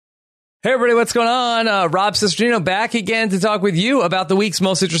Hey everybody, what's going on? Rob Cesternino back again to talk with you about the week's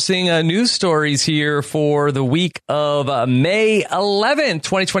most interesting news stories here for the week of May 11th,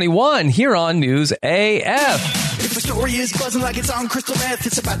 2021 here on News AF. If the story is buzzing like it's on crystal meth,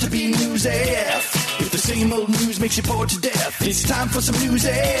 it's about to be News AF. If the same old news makes you bored to death, it's time for some News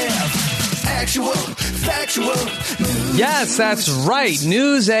AF. Actual, factual news. Yes, that's right.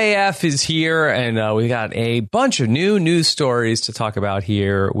 News AF is here, and we got a bunch of new news stories to talk about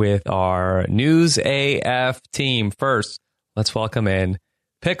here with our News AF team. First, let's welcome in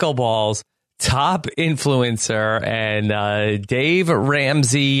Pickleball's top influencer and Dave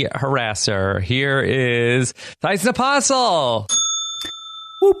Ramsey harasser. Here is Tyson Apostle.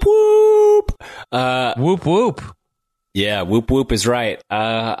 Whoop, whoop. Whoop, whoop. Yeah, whoop, whoop is right.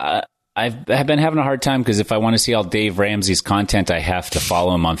 I've been having a hard time because if I want to see all Dave Ramsey's content, I have to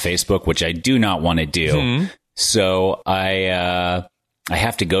follow him on Facebook, which I do not want to do. Mm-hmm. So I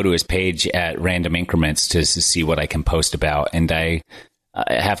have to go to his page at random increments to see what I can post about. And I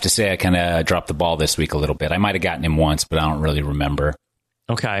have to say I kind of dropped the ball this week a little bit. I might have gotten him once, but I don't really remember.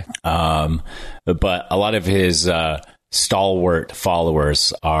 Okay. But a lot of his stalwart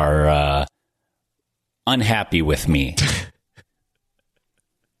followers are unhappy with me.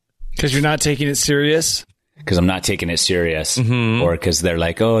 Because you're not taking it serious? Because I'm not taking it serious. Mm-hmm. Or because they're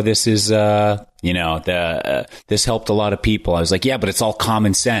like, oh, this is, this helped a lot of people. I was like, yeah, but it's all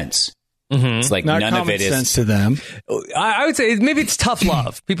common sense. Mm-hmm. It's like not none of it common sense is to them. I would say maybe it's tough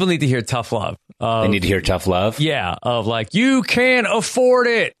love. People need to hear tough love. They need to hear tough love. Yeah. Of like, you can't afford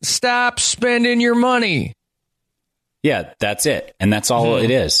it. Stop spending your money. Yeah, that's it. And that's all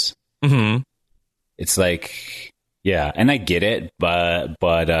it is. Mm-hmm. It's like... Yeah, and I get it, but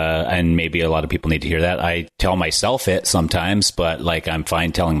and maybe a lot of people need to hear that. I tell myself it sometimes, but like I'm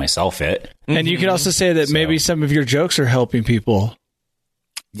fine telling myself it. And you could also say that maybe some of your jokes are helping people.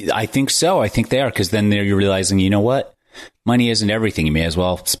 I think so. I think they are, because then you're realizing, you know what? Money isn't everything. You may as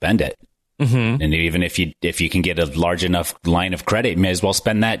well spend it. Mm-hmm. And even if you can get a large enough line of credit, you may as well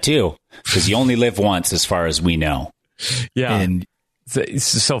spend that too, because you only live once, as far as we know. Yeah, and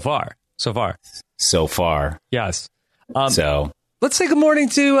so far. Yes. So let's say good morning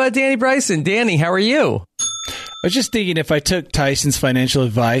to Danny Bryson. Danny, how are you? I was just thinking, if I took Tyson's financial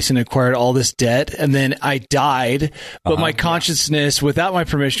advice and acquired all this debt and then I died, but my consciousness, without my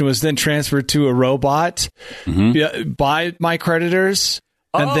permission, was then transferred to a robot by my creditors.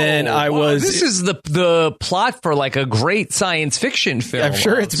 And then I was... This is the plot for like a great science fiction film. I'm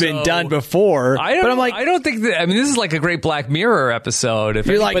sure it's been done before. I don't think that... I mean, this is like a great Black Mirror episode. If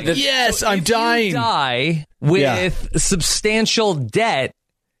you're like, yes, I'm dying. You die with substantial debt.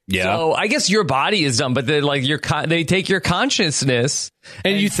 Yeah. So I guess your body is done, but they take your consciousness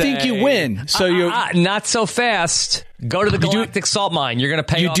and you think you win. So you're not so fast. Go to the Galactic Salt Mine. You're going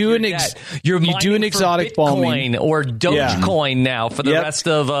to pay off your debt. You do an exotic Bitcoin or Dogecoin now for the rest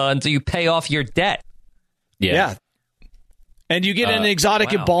of until you pay off your debt. Yeah. And you get an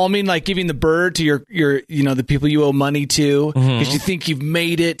exotic embalming, like giving the bird to your the people you owe money to, because you think you've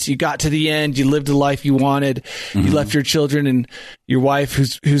made it. You got to the end. You lived the life you wanted. You left your children and your wife,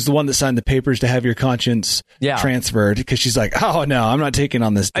 who's the one that signed the papers to have your conscience transferred, because she's like, oh no, I'm not taking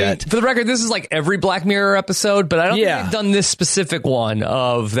on this debt. I mean, for the record, this is like every Black Mirror episode, but I don't think they've done this specific one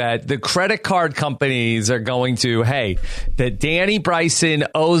of that. The credit card companies are going to, hey, that Danny Bryson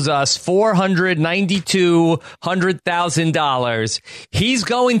owes us $492,000. He's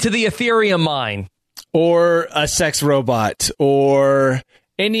going to the Ethereum mine. Or a sex robot, or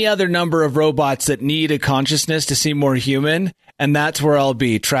any other number of robots that need a consciousness to seem more human, and that's where I'll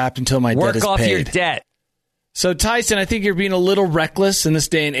be, trapped until my debt is paid. Work off your debt. So, Tyson, I think you're being a little reckless in this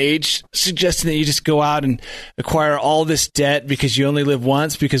day and age, suggesting that you just go out and acquire all this debt because you only live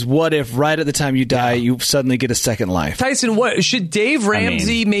once. Because what if right at the time you die, you suddenly get a second life? Tyson, what should Dave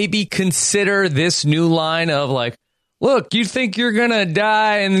Ramsey maybe consider this new line of like, look, you think you're going to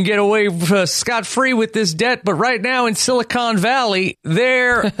die and get away scot-free with this debt, but right now in Silicon Valley,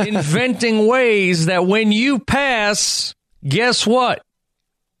 they're inventing ways that when you pass, guess what?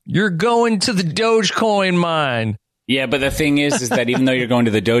 You're going to the Dogecoin mine. Yeah, but the thing is that even though you're going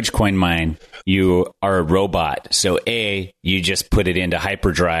to the Dogecoin mine, you are a robot. So, you just put it into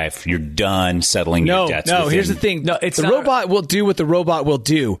hyperdrive. You're done settling your debts. No, here's the thing. No, the robot will do what the robot will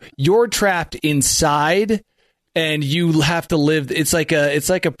do. You're trapped inside, and you have to live. It's like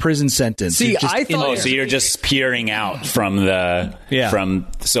a prison sentence. See, I thought so you're just peering out from the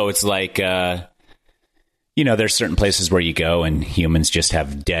So it's like there's certain places where you go and humans just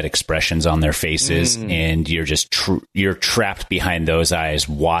have dead expressions on their faces, and you're just you're trapped behind those eyes,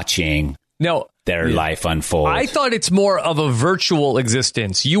 watching No. their life unfold. I thought it's more of a virtual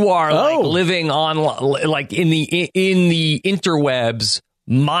existence. You are like living on like in the interwebs,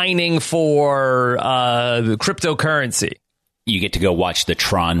 mining for the cryptocurrency. You get to go watch the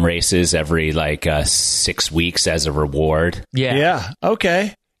Tron races every 6 weeks as a reward. Yeah.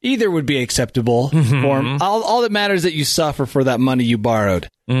 Okay. Either would be acceptable for him. All that matters is that you suffer for that money you borrowed.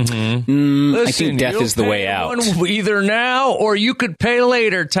 Listen, I think death is the way out. Either now or you could pay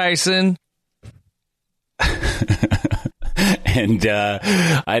later, Tyson. And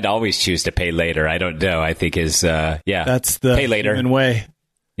I'd always choose to pay later. I don't know. I think that's the pay later human way.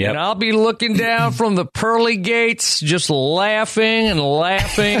 Yep. And I'll be looking down from the pearly gates, just laughing and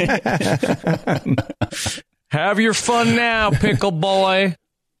laughing. Have your fun now, pickle boy.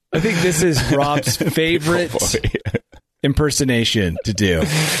 I think this is Rob's favorite impersonation to do.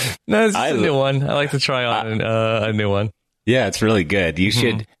 No, this is a new one. I like to try on a new one. Yeah, it's really good. You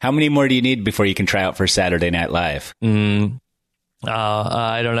should. How many more do you need before you can try out for Saturday Night Live? I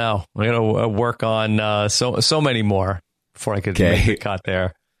don't know. I'm gonna work on so many more before I could make the cut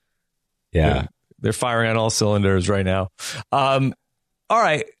there. Yeah, they're firing on all cylinders right now. All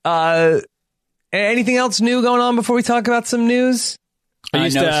right. Anything else new going on before we talk about some news? I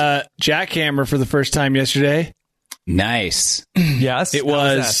used jackhammer for the first time yesterday. Nice. Yes. It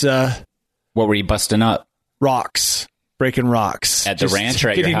was. What were you busting up? Rocks. Breaking rocks. At the ranch or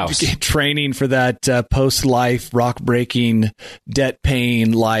at your house? Training for that post-life, rock-breaking,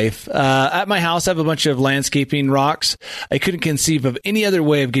 debt-paying life. At my house, I have a bunch of landscaping rocks. I couldn't conceive of any other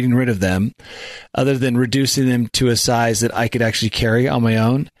way of getting rid of them other than reducing them to a size that I could actually carry on my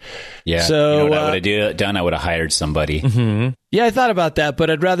own. Yeah. So, you know what I would have done? I would have hired somebody. Yeah, I thought about that,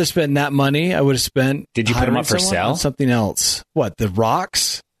 but I'd rather spend that money. I would have spent. Did you put them up for sale? Something else. What, the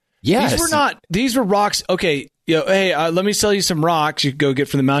rocks? Yes. These were rocks. Okay. Hey, let me sell you some rocks you could go get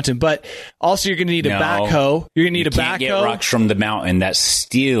from the mountain. But also, you're going to need a backhoe. You're going to need a backhoe. You can't get rocks from the mountain. That's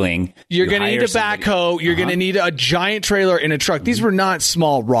stealing. You're going to need a backhoe. You're going to need a giant trailer and a truck. These were not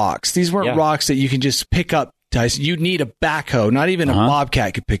small rocks. These weren't rocks that you can just pick up, Tyson. You need a backhoe. Not even a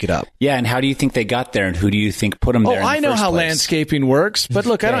bobcat could pick it up. Yeah, and how do you think they got there, and who do you think put them there? I know how landscaping works, but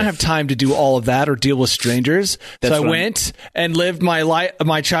look, I don't have time to do all of that or deal with strangers. So I went and lived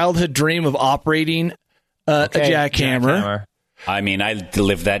my childhood dream of operating a jackhammer. I mean, I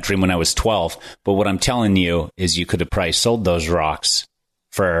lived that dream when I was 12, but what I'm telling you is you could have probably sold those rocks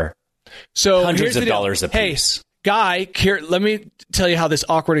for hundreds of dollars a piece. Hey, guy, here, let me tell you how this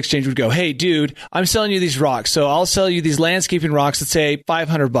awkward exchange would go. Hey, dude, I'm selling you these rocks, so I'll sell you these landscaping rocks at, say,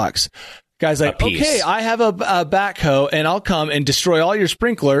 $500. Guy's like, okay, I have a backhoe, and I'll come and destroy all your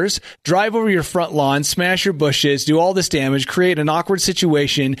sprinklers, drive over your front lawn, smash your bushes, do all this damage, create an awkward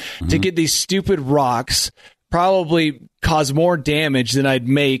situation to get these stupid rocks, probably cause more damage than I'd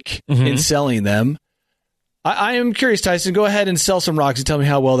make in selling them. I am curious, Tyson. Go ahead and sell some rocks and tell me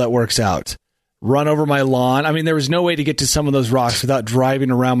how well that works out. Run over my lawn. I mean, there was no way to get to some of those rocks without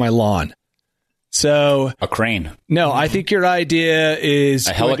driving around my lawn. So a crane. No, I think your idea is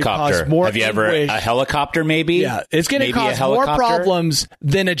a helicopter. Have you ever a helicopter? Maybe. Yeah, it's going to cause more problems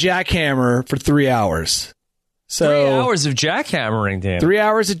than a jackhammer for 3 hours. So 3 hours of jackhammering, Dan. 3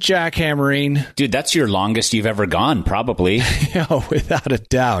 hours of jackhammering. Dude, that's your longest you've ever gone, probably. Without a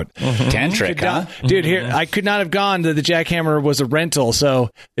doubt. Tantric, huh? Dude, here, I could not have gone. The jackhammer was a rental, so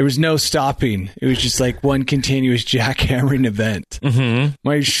there was no stopping. It was just like one continuous jackhammering event.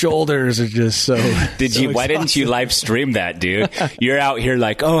 My shoulders are just so Why didn't you live stream that, dude? You're out here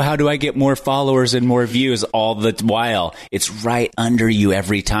like, oh, how do I get more followers and more views all the while? It's right under you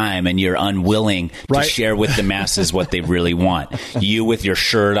every time, and you're unwilling to share with the masses what they really want. You with your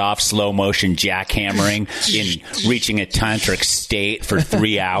shirt off, slow motion jackhammering, in reaching a tantric state for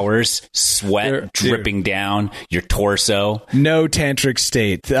 3 hours, sweat dripping down your torso. No tantric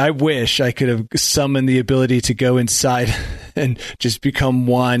state. I wish I could have summoned the ability to go inside and just become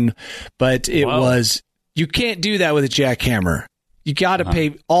one, but it was, you can't do that with a jackhammer. You got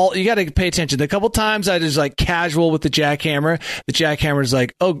to you got to pay attention. The couple times I was like casual with the jackhammer's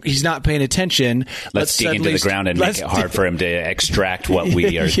like, oh, he's not paying attention. Let's dig into the ground and make it hard for him to extract what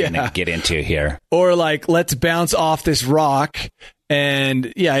we are going to get into here. Or like, let's bounce off this rock.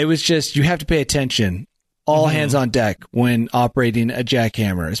 And it was just, you have to pay attention. All hands on deck when operating a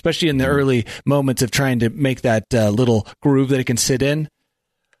jackhammer, especially in the early moments of trying to make that little groove that it can sit in.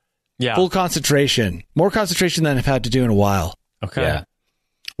 Yeah. Full concentration. More concentration than I've had to do in a while. Okay. Yeah.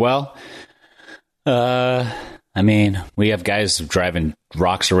 Well, I mean, we have guys driving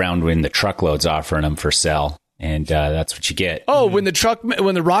rocks around in the truckloads offering them for sale. And that's what you get. Oh, when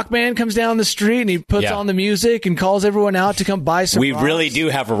the rock man comes down the street and he puts on the music and calls everyone out to come buy some We rocks. really do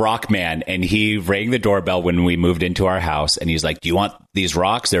have a rock man, and he rang the doorbell when we moved into our house, and he's like, "Do you want these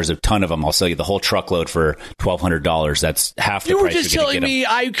rocks? There's a ton of them. I'll sell you the whole truckload for $1,200. That's half the You were price just you're gonna telling get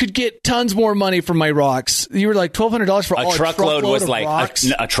 'em." me I could get tons more money for my rocks. You were like $1,200 for all A truckload was of like rocks.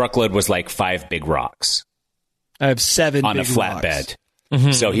 a truckload was like 5 big rocks I have 7 on big a rocks. flatbed.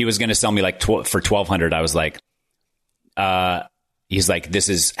 So he was going to sell me like for $1,200. I was like, he's like, this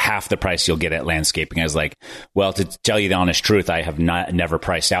is half the price you'll get at landscaping. I was like, well, to tell you the honest truth, I have never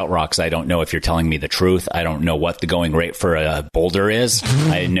priced out rocks. I don't know if you're telling me the truth. I don't know what the going rate for a boulder is.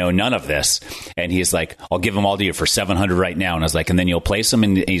 I know none of this. And he's like, I'll give them all to you for $700 right now. And I was like, and then you'll place them.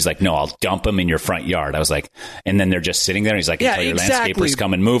 And he's like, no, I'll dump them in your front yard. I was like, and then they're just sitting there. And he's like, until your landscapers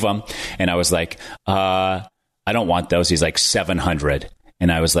come and move them. And I was like, I don't want those. He's like, $700.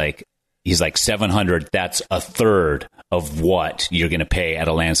 And I was like, he's like, $700, that's a third of what you're going to pay at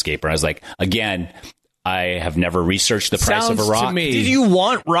a landscaper. I was like, again, I have never researched the price of a rock. To me. Did you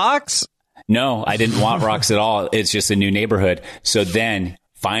want rocks? No, I didn't want rocks at all. It's just a new neighborhood. So then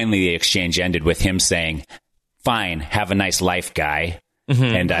finally the exchange ended with him saying, fine, have a nice life, guy.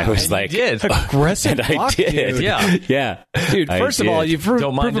 And I was like, did. Aggressive and I rock, did. dude. Yeah. Yeah. Dude, first of all, you've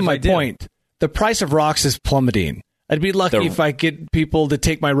Don't mind proven if my I did. point. The price of rocks is plummeting. I'd be lucky if I get people to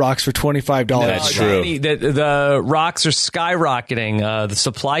take my rocks for $25. That's true. Danny, the rocks are skyrocketing. The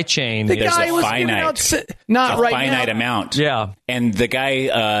supply chain. The There's guy a was finite- giving out not a right finite now. amount. Yeah. And the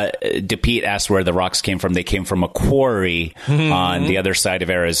guy, DePete, asked where the rocks came from. They came from a quarry on the other side of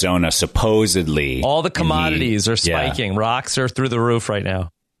Arizona, supposedly. All the And he- commodities are yeah. spiking. Rocks are through the roof right now.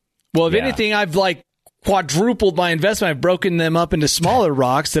 Well, if Yeah. anything, I've like quadrupled my investment. I've broken them up into smaller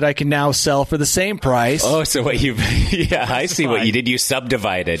rocks that I can now sell for the same price. Oh, so what you? Yeah, I see what you did. You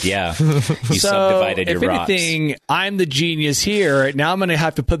subdivided. Yeah, you subdivided your if rocks. anything, I'm the genius here. Now I'm going to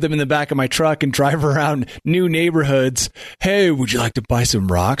have to put them in the back of my truck and drive around new neighborhoods. Hey, would you like to buy some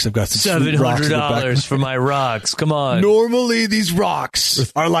rocks? I've got some sweet rocks in the back. $700 for my rocks. Come on. Normally, these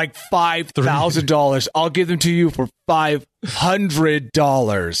rocks are like $5,000. I'll give them to you for $500.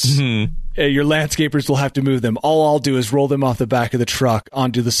 Your landscapers will have to move them. All I'll do is roll them off the back of the truck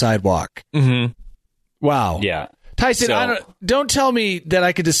onto the sidewalk. Wow. Yeah, Tyson, So- don't tell me that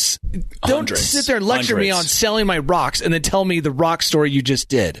I could just don't Hundreds. sit there and lecture me on Hundreds. selling my rocks and then tell me the rock story you just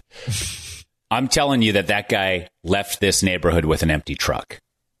did. I'm telling you that guy left this neighborhood with an empty truck,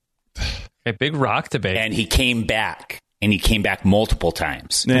 A big rock debate. and he came back, and he came back multiple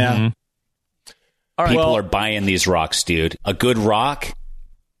times. Yeah. All right. People Well, are buying these rocks, dude. A good rock,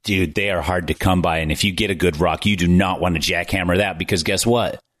 dude, they are hard to come by. And if you get a good rock, you do not want to jackhammer that, because guess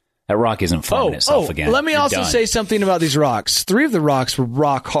what? That rock isn't forming itself again. Let me You're also done. say something about these rocks. 3 of the rocks were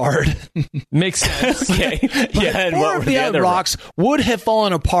rock hard. makes sense. Okay. Yeah, and 4 what of were the other other rocks would have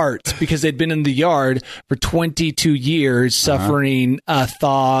fallen apart because they'd been in the yard for 22 years, suffering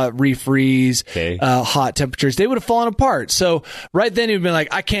thaw, refreeze, Okay. hot temperatures. They would have fallen apart. So right then you'd been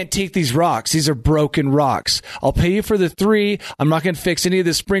like, I can't take these rocks. These are broken rocks. I'll pay you for the 3. I'm not going to fix any of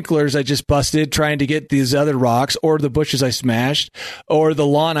the sprinklers I just busted trying to get these other rocks, or the bushes I smashed, or the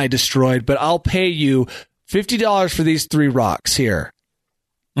lawn I destroyed, but I'll pay you $50 for these 3 rocks here.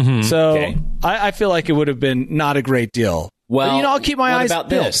 So Okay. I feel like it would have been not a great deal. Well, But, I'll keep my what eyes about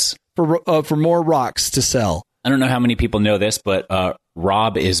peeled this? for more rocks to sell. I don't know how many people know this, but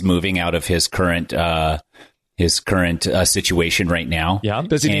Rob is moving out of his current situation right now. Yeah.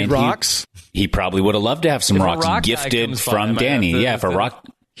 Does he need And rocks? He probably would have loved to have some If a rocks rock guy gifted comes by, I from might Danny. have to- Yeah, if a rock.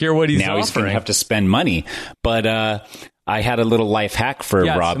 Hear what he's Now he's going to offering. have to spend money. But I had a little life hack for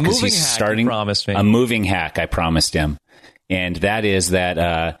Yes, Rob, a because moving he's hack you starting promised me. a moving hack. I promised him, and that is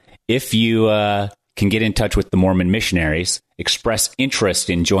that if you can get in touch with the Mormon missionaries, express interest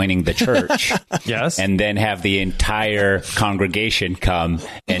in joining the church, Yes. and then have the entire congregation come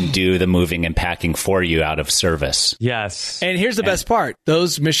and do the moving and packing for you out of service. Yes. And here's the best part.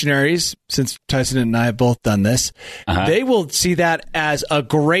 Those missionaries, since Tyson and I have both done this, they will see that as a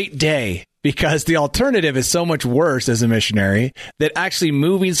great day, because the alternative is so much worse as a missionary that actually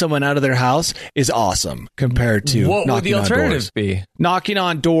moving someone out of their house is awesome compared to What would knocking the on alternative doors. be? Knocking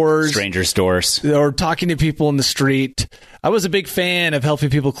on doors. Strangers' doors. Or talking to people in the street. I was a big fan of helping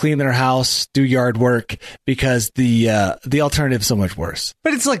people clean their house, do yard work, because the alternative is so much worse.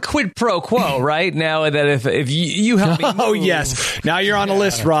 But it's like quid pro quo, right? Now that if you help me Oh move, yes, now you're on a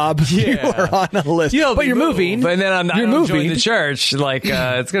list, Rob. You Yeah. are on a list. you help But me you're move, moving. and then I You're don't join moving. the church. Like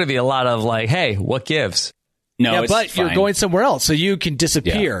it's going to be a lot of like, hey, what gives? No, Yeah, it's but you're fine. going somewhere else, so you can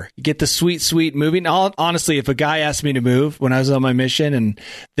disappear. You get the sweet moving. Honestly, if a guy asked me to move when I was on my mission and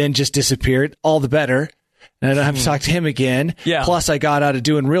then just disappeared, all the better. and I don't have to talk to him again. Yeah. Plus, I got out of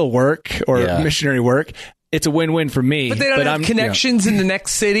doing real work or missionary work. It's a win-win for me. But they don't have connections in the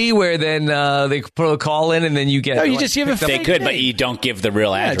next city where then they put a call in and then you get... No, you just give a fake They could, name. but you don't give the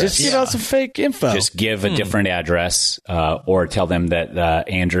real address. Just give out some fake info. Just give a different address or tell them that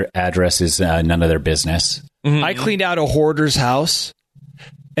address is none of their business. Mm-hmm. I cleaned out a hoarder's house,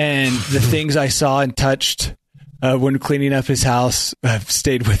 and the things I saw and touched when cleaning up his house have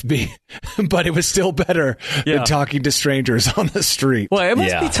stayed with me. But it was still better than talking to strangers on the street. Well, it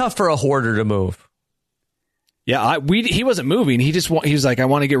must be tough for a hoarder to move. Yeah, he wasn't moving. He was like, I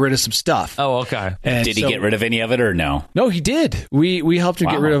want to get rid of some stuff. Oh, okay. And Did he get rid of any of it or no? No, he did. We helped him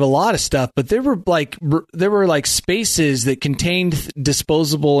get rid of a lot of stuff, but there were like spaces that contained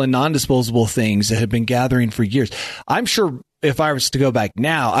disposable and non-disposable things that had been gathering for years. I'm sure if I was to go back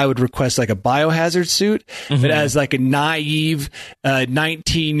now, I would request like a biohazard suit, but as like a naive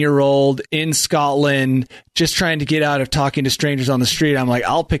 19-year-old in Scotland, just trying to get out of talking to strangers on the street, I'm like,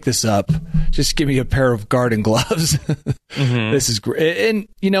 I'll pick this up. Just give me a pair of garden gloves. This is great. And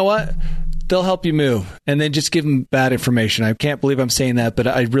you know what? They'll help you move, and then just give them bad information. I can't believe I'm saying that, but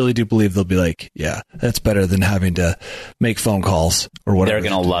I really do believe they'll be like, yeah, that's better than having to make phone calls or whatever. They're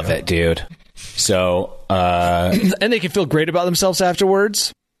going to love it, dude. So, and they can feel great about themselves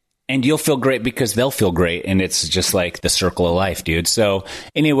afterwards. And you'll feel great because they'll feel great. And it's just like the circle of life, dude. So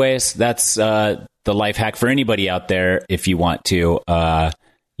anyways, that's the life hack for anybody out there. If you want to,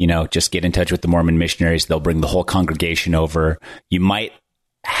 just get in touch with the Mormon missionaries. They'll bring the whole congregation over. You might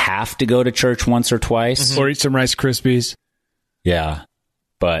have to go to church once or twice. Or eat some Rice Krispies. Yeah.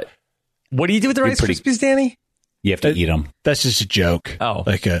 But what do you do with the Rice Krispies, Danny? You have to eat them. That's just a joke. Oh.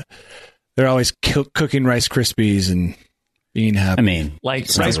 They're always cooking Rice Krispies and being happy. I mean, like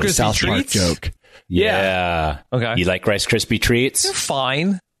Rice Krispie South Park treats? joke. Yeah. Okay. You like Rice Krispie treats? They're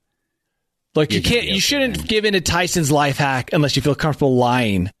fine. Look, you shouldn't give in to Tyson's life hack unless you feel comfortable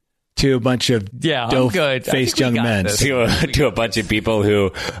lying to a bunch of dope-faced young men. To a bunch of people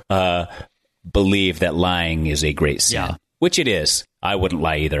who believe that lying is a great sin, which it is. I wouldn't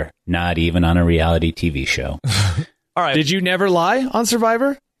lie either, not even on a reality TV show. All right. Did you never lie on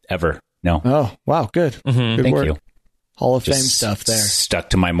Survivor? Ever. No. Oh, wow. Good. Good Thank work. you. Hall of Fame stuff there. Stuck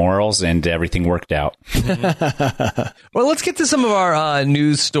to my morals and everything worked out. Well, let's get to some of our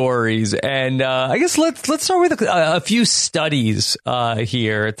news stories, and I guess let's start with a few studies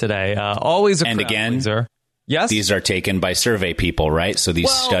here today. Always a and crowd again, pleaser. Yes, these are taken by survey people, right? So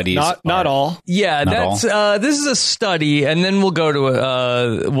these studies, not all. Yeah, Not that's this is a study, and then we'll go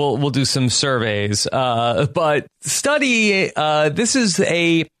to we'll do some surveys. But study, this is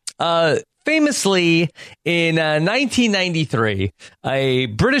a famously in 1993, a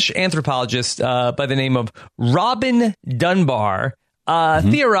British anthropologist by the name of Robin Dunbar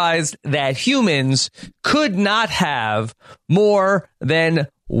theorized that humans could not have more than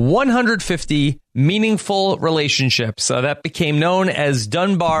 150 meaningful relationships. That became known as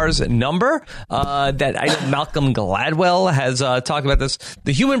Dunbar's number. That I know Malcolm Gladwell has talked about this.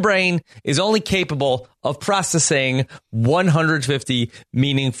 The human brain is only capable of processing 150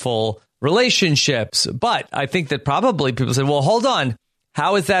 meaningful relationships. But I think that probably people say, well, hold on.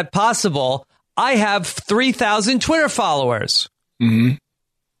 How is that possible? I have 3,000 Twitter followers. Mm-hmm.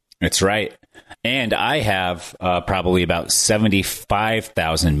 That's right. And I have probably about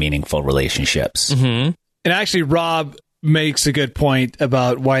 75,000 meaningful relationships. Mm-hmm. And actually, Rob makes a good point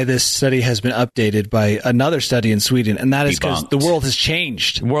about why this study has been updated by another study in Sweden. And that is because the world has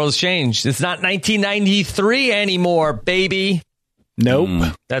changed. The world has changed. It's not 1993 anymore, baby.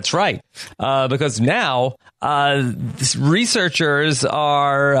 Nope. That's right. Because now researchers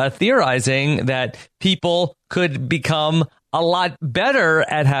are theorizing that people could become a lot better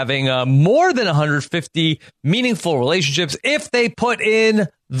at having more than 150 meaningful relationships if they put in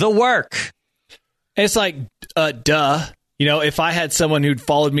the work. It's like, duh. You know, if I had someone who'd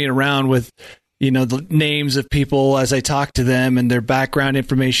followed me around with, the names of people as I talked to them and their background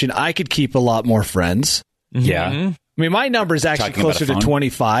information, I could keep a lot more friends. Yeah. I mean, my number is actually closer to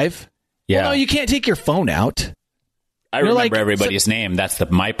 25. Yeah. Well, no, you can't take your phone out. I remember everybody's name. That's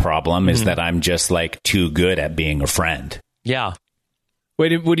my problem is that I'm just like too good at being a friend. Yeah.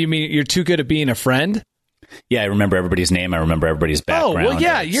 Wait, what do you mean? You're too good at being a friend? Yeah, I remember everybody's name. I remember everybody's background. Oh, well,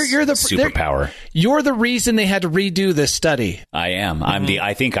 yeah, you're the superpower. You're the reason they had to redo this study. I am.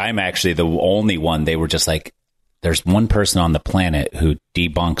 I think I'm actually the only one. They were just like, there's one person on the planet who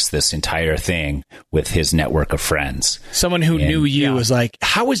debunks this entire thing with his network of friends. Someone who knew you was like,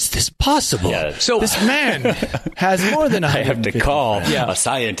 how is this possible? Yeah. So this man has more than I have to call a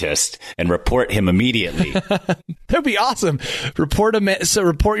scientist and report him immediately. That'd be awesome. Report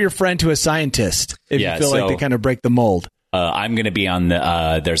your friend to a scientist if you feel like they kind of break the mold. I'm going to be on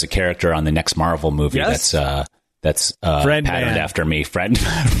the. There's a character on the next Marvel movie that's patterned after me. Friend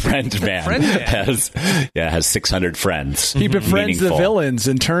Man has 600 friends. He befriends the villains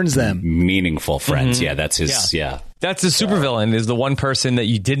and turns them meaningful friends. Yeah, that's his. Yeah. That's the supervillain, is the one person that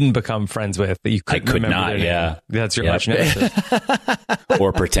you didn't become friends with, that you couldn't remember their name. That's your arch nemesis.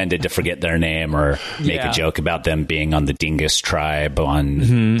 Or pretended to forget their name, or make a joke about them being on the Dingus tribe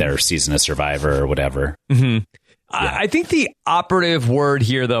on their season of Survivor or whatever. Yeah. I think the operative word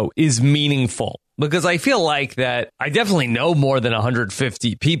here, though, is meaningful, because I feel like that I definitely know more than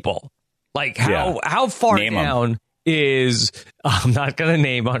 150 people. Like, how far down is... I'm not going to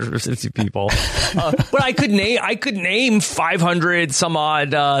name 150 people, but I could name 500 some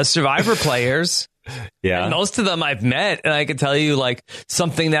odd Survivor players. Yeah, and most of them I've met, and I can tell you like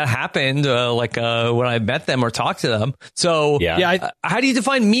something that happened, when I met them or talked to them. So, how do you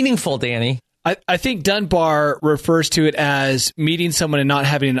define meaningful, Danny? I think Dunbar refers to it as meeting someone and not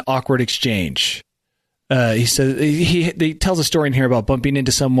having an awkward exchange. He says he tells a story in here about bumping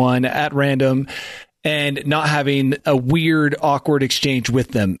into someone at random and not having a weird, awkward exchange with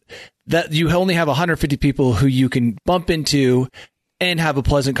them. That you only have 150 people who you can bump into and have a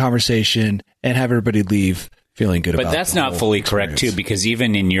pleasant conversation and have everybody leave feeling good about it. But that's not fully correct, too, because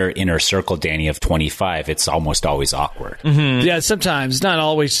even in your inner circle, Danny, of 25, it's almost always awkward. Mm-hmm. Yeah, sometimes. Not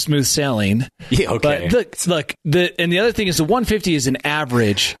always smooth sailing. Yeah, okay. But look, and the other thing is the 150 is an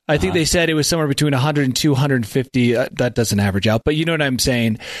average. I think they said it was somewhere between 100 and 250. That doesn't average out. But you know what I'm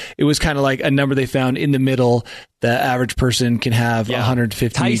saying? It was kind of like a number they found in the middle. The average person can have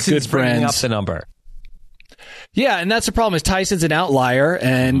 150 Tyson's good friends. Bringing up the number. Yeah, and that's the problem is Tyson's an outlier,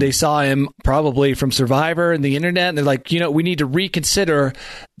 and they saw him probably from Survivor and the internet, and they're like, we need to reconsider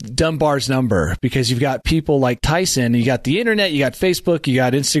Dunbar's number, because you've got people like Tyson, you got the internet, you got Facebook, you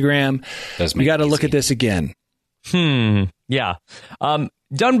got Instagram. You got to look at this again. Yeah.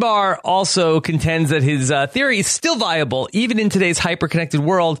 Dunbar also contends that his theory is still viable, even in today's hyper-connected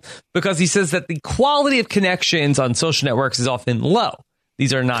world, because he says that the quality of connections on social networks is often low.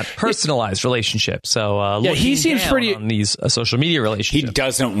 These are not personalized relationships. So he seems pretty on these social media relationships. He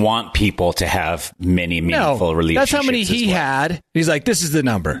doesn't want people to have many meaningful relationships. That's how many he had. He's like, this is the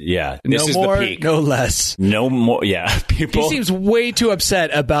number. Yeah. This is more, the peak. No less. No more. Yeah. He seems way too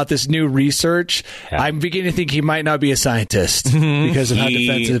upset about this new research. Yeah. I'm beginning to think he might not be a scientist because of how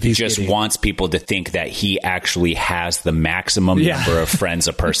defensive he's just getting. Wants people to think that he actually has the maximum number of friends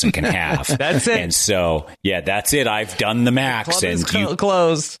a person can have. That's it. And so, that's it. I've done the max. The club is closed.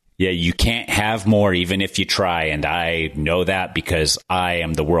 Yeah, you can't have more even if you try, and I know that because I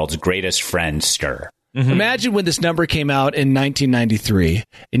am the world's greatest friendster. Mm-hmm. Imagine when this number came out in 1993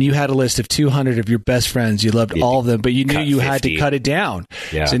 and you had a list of 200 of your best friends. You loved all of them, but you knew you had to cut it down.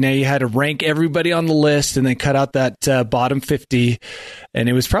 Yeah. So now you had to rank everybody on the list and then cut out that bottom 50. And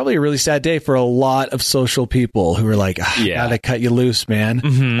it was probably a really sad day for a lot of social people who were like, gotta cut you loose, man.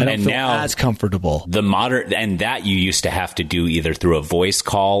 Mm-hmm. I don't feel as comfortable. And that you used to have to do either through a voice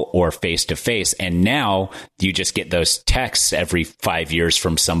call or face to face. And now you just get those texts every 5 years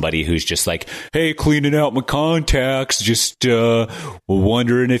from somebody who's just like, hey, cleaning out my contacts, just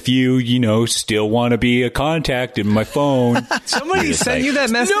wondering if you still want to be a contact in my phone. Somebody sent you that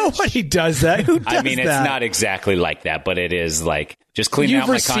message? Nobody does that. Who does that? I mean, it's not exactly like that, but it is like, just cleaning out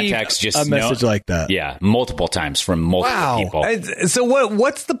my contacts. Just a message like that. Yeah, multiple times from multiple people. So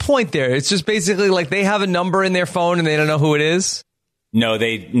what's the point there? It's just basically like they have a number in their phone and they don't know who it is? No,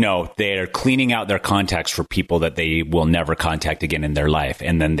 they are cleaning out their contacts for people that they will never contact again in their life.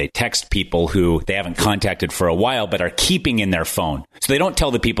 And then they text people who they haven't contacted for a while, but are keeping in their phone. So they don't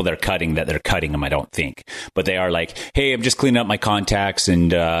tell the people they're cutting that they're cutting them, I don't think. But they are like, hey, I'm just cleaning up my contacts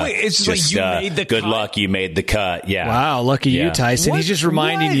and it's just like you made the good luck, you made the cut. Yeah. Wow, lucky you, Tyson. He's just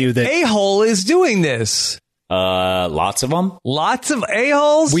reminding you that a-hole is doing this. Lots of them. Lots of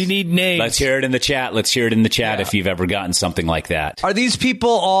a-holes? We need names. Let's hear it in the chat. If you've ever gotten something like that. Are these people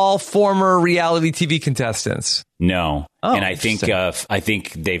all former reality TV contestants? No. And I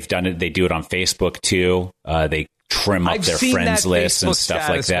think they've done it. They do it on Facebook too. They trim up their friends list and stuff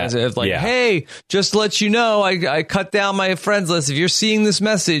like that. Hey, just to let you know, I cut down my friends list. If you're seeing this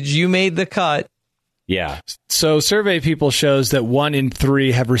message, you made the cut. Yeah. So Survey People shows that 1 in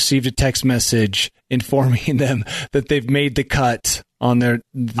 3 have received a text message informing them that they've made the cut on the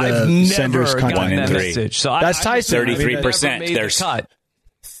I've never sender's gotten contact. that 3. message. So That's Tyson. 33%. There's cut.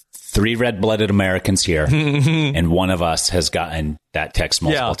 3 red-blooded Americans here, and one of us has gotten that text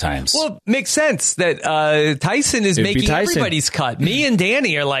multiple times. Well, it makes sense that Tyson is It'd be making Tyson. everybody's cut. Me and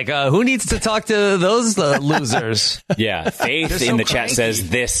Danny are like, who needs to talk to those losers? Yeah, Faith They're so in the chat cranky. says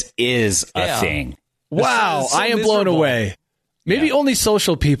this is a Yeah. thing. Wow, This is so I am blown miserable. away. Maybe only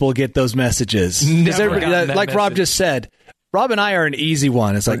social people get those messages. 'Cause Never everybody- gotten that like Rob message. just said, Rob and I are an easy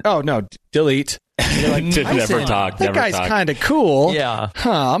one. It's like, oh no, delete. And you're like, Never Tyson, talk, That never guy's talk. kind of cool. Yeah.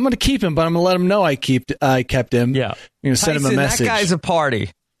 I'm going to keep him, but I'm going to let him know I kept him. Yeah. I'm going to send him a Tyson, message. That guy's a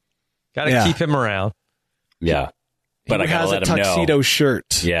party. Got to Yeah. keep him around. Yeah, but He I gotta has let a him tuxedo know.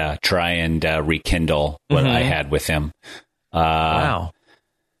 shirt. Yeah, try and rekindle what I had with him. Wow.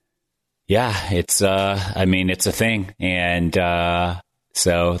 Yeah, it's it's a thing, and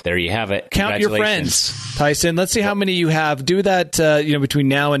so there you have it. Count your Congratulations. friends, Tyson. Let's see how many you have. Do that, between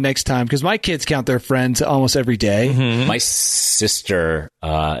now and next time, because my kids count their friends almost every day. My sister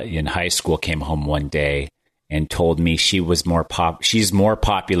in high school came home one day and told me she's more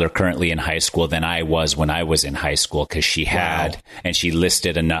popular currently in high school than I was when I was in high school, because she had and she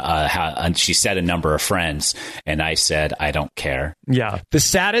listed she said a number of friends, and I said I don't care. Yeah. The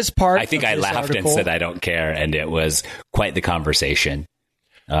saddest part. I think of I this laughed article, and said I don't care, and it was quite the conversation.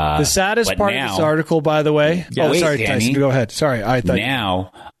 The saddest but part now- of this article, by the way. Wait, sorry, Danny. Tyson. Go ahead. Sorry, I thought.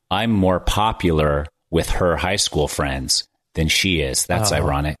 Now I'm more popular with her high school friends than she is. That's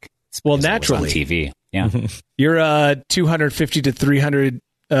ironic. It's Well, because I was on naturally. TV. Yeah, You're a 250 to 300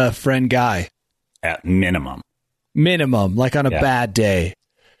 friend guy, at minimum. minimum, like on a Yeah. bad day.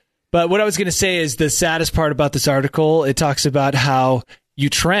 But what I was going to say is the saddest part about this article, it talks about how you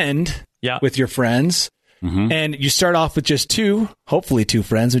trend Yeah. with your friends. And you start off with just hopefully two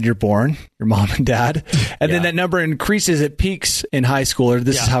friends when you're born, your mom and dad. And then that number increases, it peaks in high school, or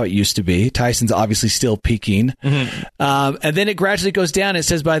this is how it used to be. Tyson's obviously still peaking. And then it gradually goes down. It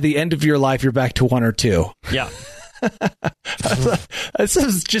says by the end of your life, you're back to 1 or 2. Yeah.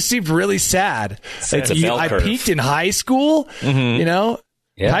 This just seemed really sad. It's a bell I curve. peaked in high school,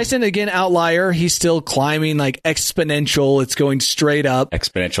 Yeah. Tyson, again, outlier. He's still climbing like exponential. It's going straight up.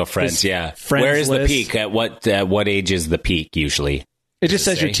 Exponential friends, This yeah. friends Where is the list. peak? At what age is the peak usually? It just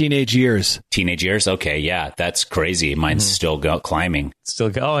says your say? teenage years. Teenage years? Okay, yeah, that's crazy. Mine's still climbing. Still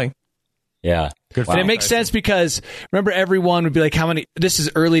going. Yeah. Good Wow. And it makes sense because remember, everyone would be like, how many? This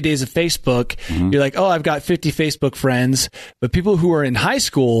is early days of Facebook. You're like, oh, I've got 50 Facebook friends. But people who are in high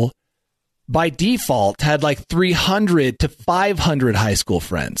school, by default, had like 300 to 500 high school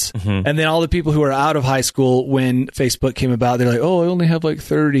friends. And then all the people who are out of high school when Facebook came about, they're like, oh, I only have like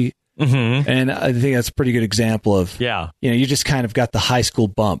 30. And I think that's a pretty good example of, you just kind of got the high school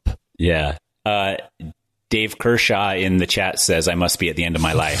bump. Yeah. Dave Kershaw in the chat says, I must be at the end of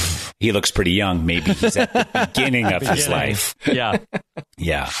my life. He looks pretty young. Maybe he's at the beginning of his life. Yeah.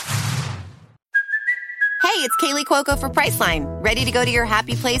 Yeah. Hey, it's Kaylee Cuoco for Priceline. Ready to go to your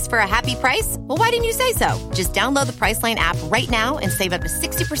happy place for a happy price? Well, why didn't you say so? Just download the Priceline app right now and save up to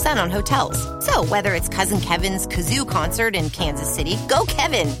 60% on hotels. So whether it's Cousin Kevin's Kazoo Concert in Kansas City, go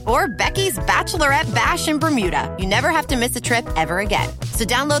Kevin, or Becky's Bachelorette Bash in Bermuda, you never have to miss a trip ever again. So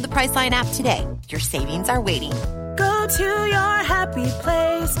download the Priceline app today. Your savings are waiting. Go to your happy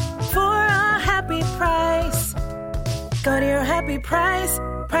place for a happy price. Go to your happy price,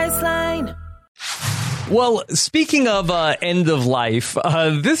 Priceline. Well, speaking of end of life,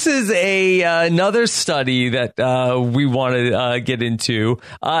 this is another study that we want to get into.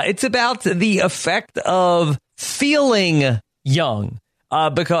 It's about the effect of feeling young.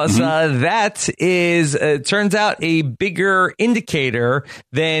 Because that is, turns out, a bigger indicator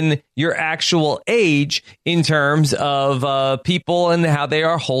than your actual age in terms of people and how they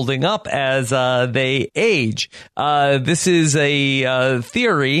are holding up as they age. This is a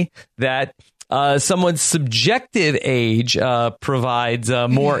theory that someone's subjective age provides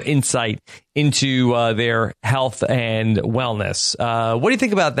more insight into their health and wellness. What do you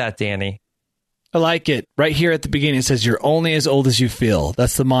think about that, Danny? I like it. Right here at the beginning, it says, you're only as old as you feel.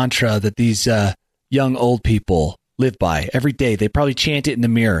 That's the mantra that these young old people live by every day. They probably chant it in the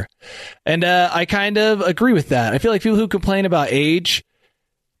mirror. And I kind of agree with that. I feel like people who complain about age,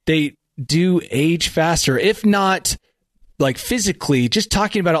 they do age faster. If not like physically, just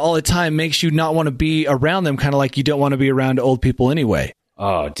talking about it all the time makes you not want to be around them, kind of like you don't want to be around old people anyway.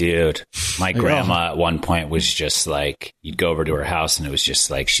 Oh, dude. My grandma at one point was just like, you'd go over to her house and it was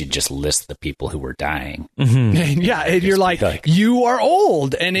just like, she'd just list the people who were dying. Yeah, and you're like, you are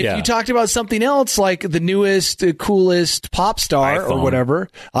old. And if Yeah. you talked about something else, like the newest, coolest pop star or iPhone. whatever,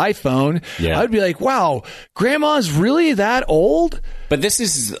 iPhone, Yeah. I'd be like, wow, grandma's really that old? But this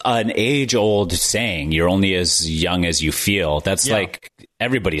is an age-old saying. You're only as young as you feel. That's like,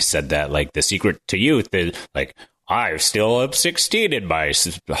 everybody said that. Like, the secret to youth is like, I still am 16 in my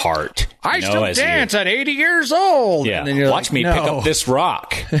heart. I still dance at 80 years old. Yeah, And then you're watch like, me no. pick up this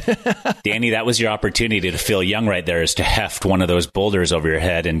rock. Danny, that was your opportunity to feel young right there, is to heft one of those boulders over your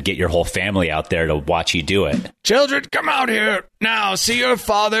head and get your whole family out there to watch you do it. Children, come out here now. See your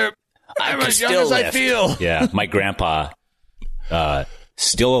father. I'm can as young still as I lift. feel. Yeah, my grandpa,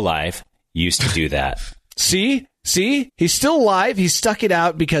 still alive, used to do that. See, he's still alive. He stuck it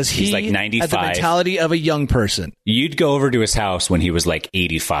out because He's like had 95. the mentality of a young person. You'd go over to his house when he was like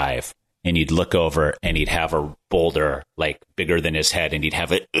 85, and you'd look over and he'd have a boulder like bigger than his head, and he'd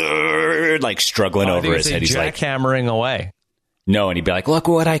have it like struggling over his head. He's like, jackhammering away. no, and he'd be like, look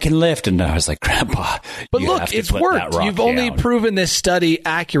what I can lift. And I was like, Grandpa, But you look, have to it's put worked. that rock You've only down. proven this study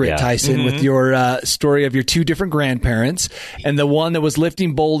accurate, Yeah. Tyson, with your story of your two different grandparents and the one that was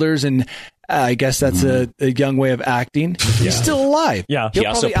lifting boulders. And I guess that's a young way of acting. He's still alive. Yeah. He'll He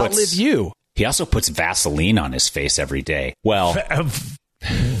also probably puts- outlive you. He also puts Vaseline on his face every day. Well,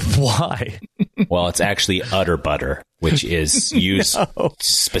 Why? well, it's actually udder butter, which is used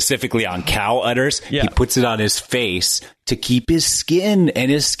specifically on cow udders. Yeah. He puts it on his face to keep his skin, and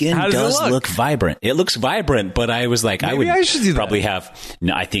his skin How does it look? vibrant. It looks vibrant, but I was like, Maybe I should do that. probably have.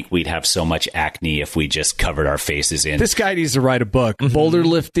 No, I think we'd have so much acne if we just covered our faces in. This guy needs to write a book. Boulder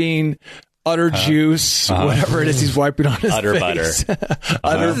lifting, udder juice, whatever it is he's wiping on his Udder face. butter.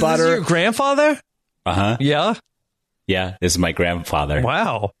 Udder Is this butter. your grandfather? Yeah. Yeah, this is my grandfather.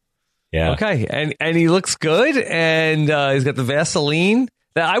 Wow. Yeah. Okay. And he looks good, and he's got the Vaseline.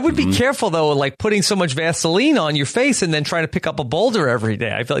 Now, I would be careful, though, like putting so much Vaseline on your face and then trying to pick up a boulder every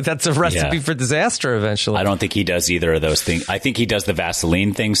day. I feel like that's a recipe Yeah. for disaster eventually. I don't think he does either of those things. I think he does the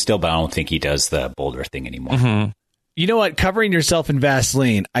Vaseline thing still, but I don't think he does the boulder thing anymore. You know what? Covering yourself in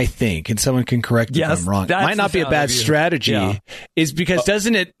Vaseline, I think, and someone can correct me if Yes, I'm wrong, that's might not the be a sound bad of you. strategy, Yeah. is because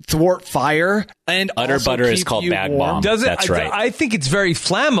doesn't it thwart fire and Udder also butter is keep called you bag warm? bomb. Does it? That's right. I think it's very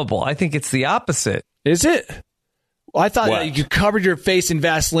flammable. I think it's the opposite. Is it? Well, I thought What? that you covered your face in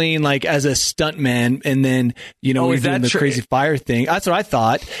Vaseline like as a stuntman, and then Oh, you're is doing that the true? crazy fire thing. That's what I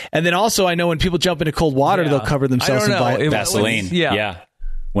thought. And then also, I know when people jump into cold water, Yeah. they'll cover themselves I don't know. in It- Vaseline. Yeah.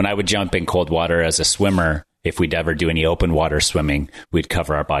 When I would jump in cold water as a swimmer, if we'd ever do any open water swimming, we'd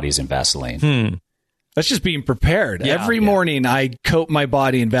cover our bodies in Vaseline. That's just being prepared. Yeah. Every morning, I coat my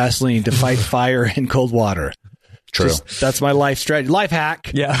body in Vaseline to fight fire in cold water. True. That's my life strategy. Life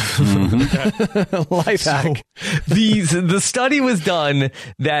hack. Yeah. Life hack. The study was done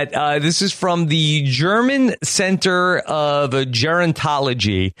that this is from the German Center of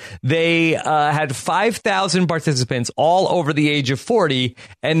Gerontology. They had 5,000 participants all over the age of 40,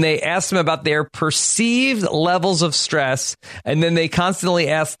 and they asked them about their perceived levels of stress, and then they constantly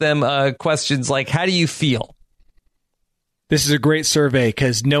asked them questions like, how do you feel? This is a great survey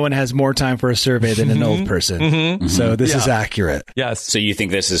because no one has more time for a survey than an old person. So this is accurate. Yes. So you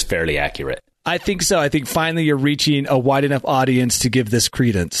think this is fairly accurate? I think so. I think finally you're reaching a wide enough audience to give this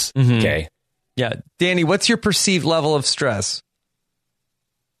credence. Okay. Yeah. Danny, what's your perceived level of stress?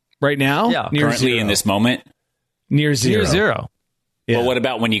 Right now? Yeah. Near Currently zero. in this moment? Near zero. Near zero. Yeah. Well, what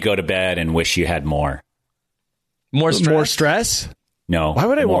about when you go to bed and wish you had more? More stress? More stress? No. Why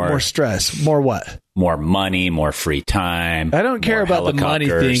would I want more stress? More what? More money, more free time. I don't care more about the money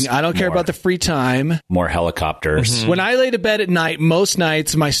helicopters, thing. I don't care more- about the free time. more helicopters. When I lay to bed at night, most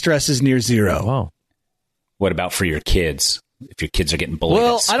nights my stress is near zero. Wow. What about for your kids? If your kids are getting bullied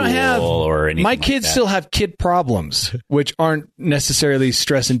Well, at school I don't have or anything my like kids that. still have kid problems, which aren't necessarily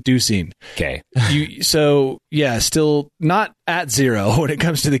stress inducing. Okay. So yeah, still not at zero when it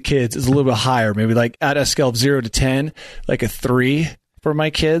comes to the kids. It's a little bit higher, maybe like at a scale of 0 to 10, like a 3 for my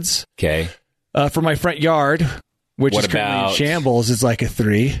kids. Okay. For my front yard, which What is currently in about- shambles, is like a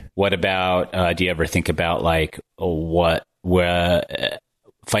 3. What about, do you ever think about like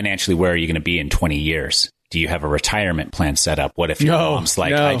financially, where are you going to be in 20 years? Do you have a retirement plan set up? What if your No, mom's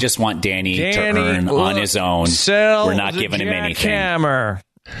like, no. I just want Danny to earn on his own. We're not giving him anything. Jackhammer.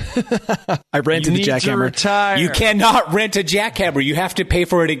 I rented the jackhammer. Retire. You cannot rent a jackhammer. You have to pay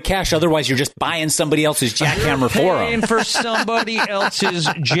for it in cash. Otherwise, you're just buying somebody else's jackhammer for paying them. for somebody else's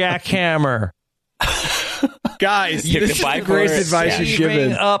jackhammer. Guys, You this can is buy the greatest for it. advice Yeah. you've Saving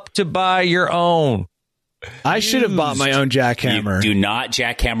given. up to buy your own. I should have bought my own jackhammer. You do not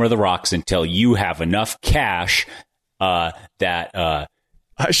jackhammer the rocks until you have enough cash that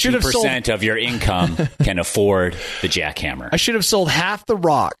I should have sold 2% of your income can afford the jackhammer. I should have sold half the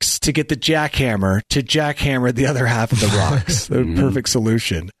rocks to get the jackhammer to jackhammer the other half of the rocks. The perfect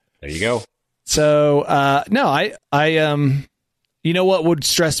solution. There you go. So no, I you know what would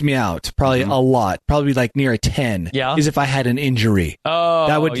stress me out? Probably a lot. Probably like near a 10. Yeah. Is if I had an injury. Oh,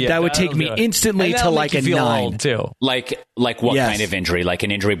 that would take me instantly to like a 9 too. Like what kind of injury? Like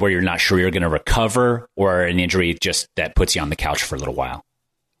an injury where you're not sure you're going to recover, or an injury just that puts you on the couch for a little while?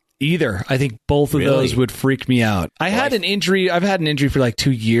 Either. I think both of those would freak me out. I've had an injury for like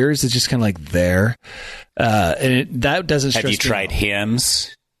 2 years. It's just kind of like there. And that doesn't stress me out. Have you tried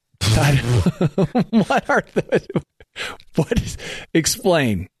hymns? What are those?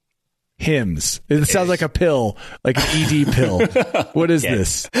 Explain. Hymns. It sounds like a pill, like an ED pill. What is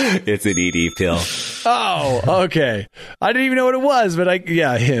this? It's an ED pill. Oh, okay. I didn't even know what it was, but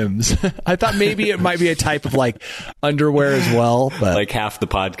hymns. I thought maybe it might be a type of like underwear as well. But like half the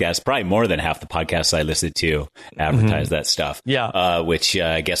podcast, probably more than half the podcasts I listen to advertise that stuff. Yeah. Which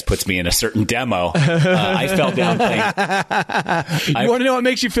I guess puts me in a certain demo. I fell down playing. You want to know what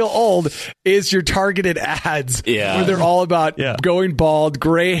makes you feel old is your targeted ads. Yeah. Where they're all about going bald,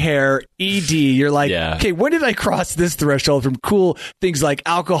 gray hair, ED. You're like, okay, when did I cross this threshold from cool things like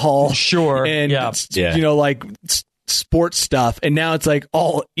alcohol? Sure. And, you know, like sports stuff. And now it's like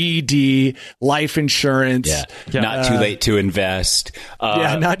all ED, life insurance. Yeah. Not too late to invest.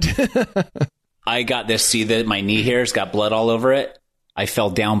 I got this. See that my knee hair's got blood all over it? I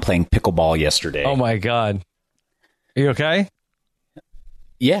fell down playing pickleball yesterday. Oh, my God. Are you okay?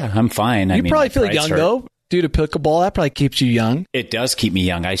 Yeah, I'm fine. You probably feel young, though. Due to pickleball, that probably keeps you young. It does keep me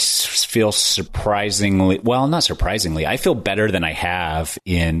young. I feel surprisingly, well, not surprisingly, I feel better than I have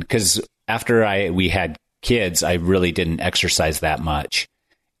because after we had kids, I really didn't exercise that much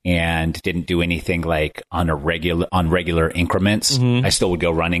and didn't do anything like on regular increments. I still would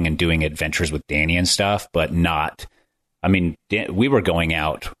go running and doing adventures with Danny and stuff, but not, I mean, we were going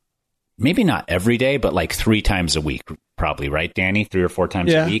out, maybe not every day, but like 3 times a week, probably, right, Danny? 3 or 4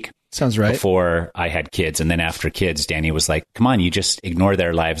 times a week. Sounds right. Before I had kids. And then after kids, Danny was like, come on, you just ignore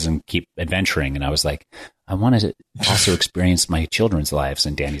their lives and keep adventuring. And I was like, I wanted to also experience my children's lives.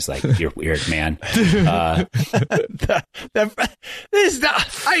 And Danny's like, you're weird, man. I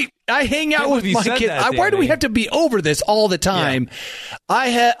hang out with my kids. Why do we have to be over this all the time?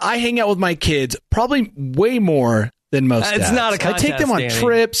 Yeah. I hang out with my kids probably way more than most dads. It's not a contest, I take them on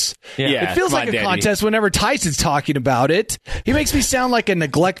trips. Yeah. It feels like a contest whenever Tyson's talking about it. He makes me sound like a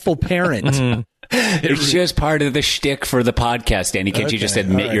neglectful parent. It's just part of the shtick for the podcast, Danny. Can't you just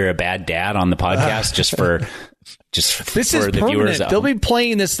admit you're a bad dad on the podcast this is the viewers? They'll be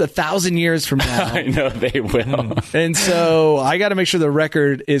playing this 1,000 years from now. I know they will. And so I got to make sure the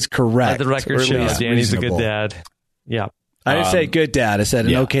record is correct. The record shows Danny's a good dad. Yeah. I didn't say good dad. I said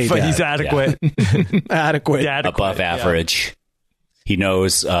an okay dad. But he's adequate. Adequate. Above average. He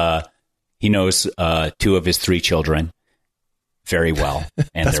knows 2 of his 3 children very well.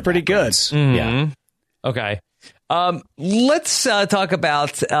 And that's pretty good. Yeah. Okay. Let's talk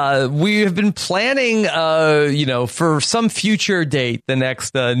about, we have been planning, for some future date, the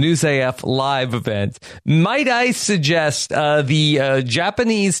next News AF live event. Might I suggest the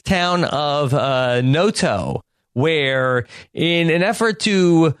Japanese town of Noto, where in an effort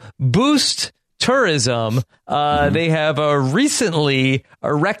to boost tourism, they have recently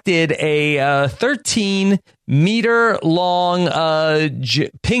erected a 13-meter long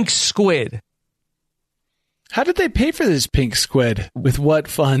pink squid. How did they pay for this pink squid? With what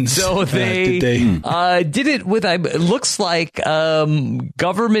funds? So they did it with, it looks like,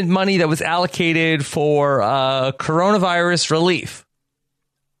 government money that was allocated for coronavirus relief.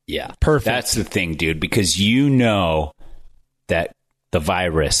 Yeah. Perfect. That's the thing, dude, because you know that the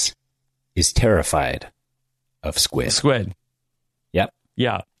virus is terrified of squid. Yep.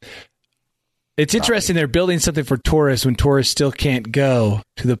 Yeah. It's interesting they're building something for tourists when tourists still can't go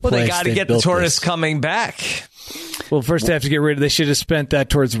to the place. Well, they got to get the tourists coming back. Well, first they have to get rid of. They should have spent that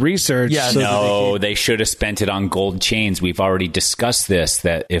towards research. Yeah, they should have spent it on gold chains. We've already discussed this,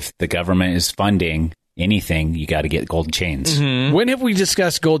 that if the government is funding anything, you got to get gold chains. Mm-hmm. When have we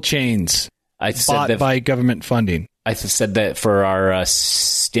discussed gold chains bought by government funding? I said that for our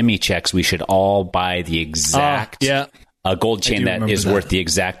stimmy checks, we should all buy the exact gold chain that is worth the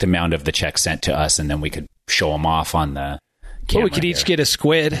exact amount of the check sent to us, and then we could show them off on the camera. Well, we could each get a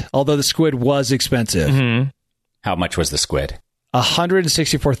squid, although the squid was expensive. Mm-hmm. How much was the squid?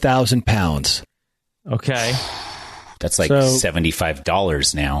 164,000 pounds. Okay. That's like So-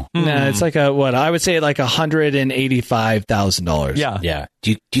 $75 now. Nah, it's like I would say like $185,000. Yeah. Yeah.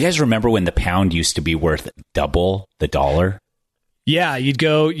 Do you guys remember when the pound used to be worth double the dollar? Yeah, you'd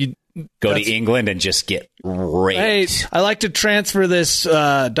go. Go to England and just get raped. Hey, I like to transfer this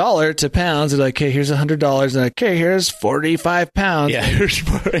dollar to pounds. They're like, okay, here's $100. And okay, here's 45 pounds. Yeah, you're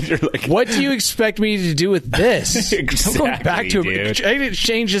like, What do you expect me to do with this? I'm going back to dude. I can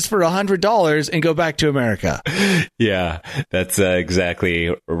exchange this for $100 and go back to America. Yeah, that's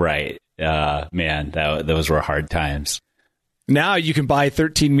exactly right. Man, those were hard times. Now you can buy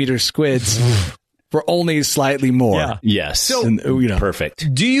 13-meter squids for only slightly more. Yeah. Yes. So- And,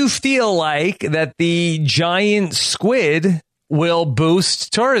 Perfect. Do you feel like that the giant squid will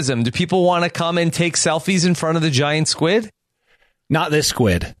boost tourism? Do people want to come and take selfies in front of the giant squid? not this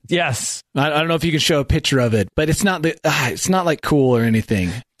squid. Yes. I don't know if you can show a picture of it, but it's not it's not like cool or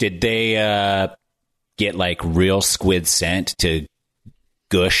anything. Did they get like real squid scent to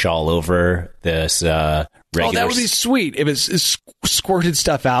gush all over this regular? Oh, that would be sweet if it's squirted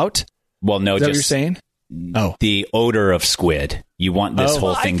stuff out. Well, no, Is that what you're just saying? Oh, the odor of squid. You want this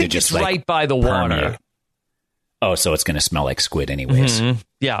whole Well, thing I to think just it's like right by the water. permeate. Oh, so it's going to smell like squid anyways. Mhm.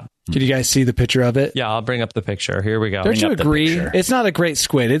 Yeah. can you guys see the picture of it? Yeah. I'll bring up the picture. Here we go. Don't you up the agree? picture. It's not a great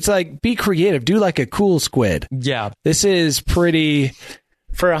squid. It's like, be creative. Do like a cool squid. Yeah. This is pretty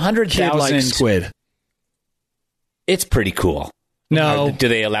For kid-like 100,000, squid. it's pretty cool. No, Do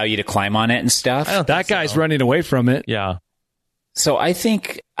they allow you to climb on it and stuff? I don't that think so. guy's running away from it. Yeah. So I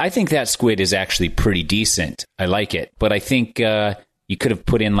think that squid is actually pretty decent. I like it, but I think you could have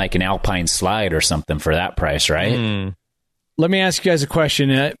put in like an alpine slide or something for that price, right? Mm. Let me ask you guys a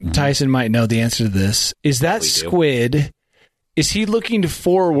question. Tyson might know the answer to this. Is that Probably do. squid, is he looking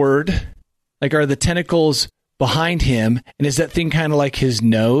forward? Like, are the tentacles behind him? And is that thing kind of like his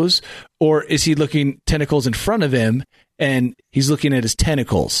nose? Or is he looking tentacles in front of him and he's looking at his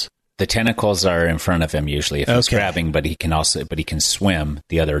tentacles? The tentacles are in front of him usually if he's Okay. grabbing, but he can swim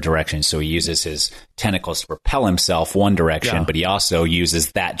the other direction. So he uses his tentacles to propel himself one direction, Yeah. but he also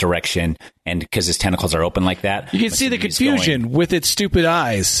uses that direction, and because his tentacles are open like that, You can see the he's confusion with its stupid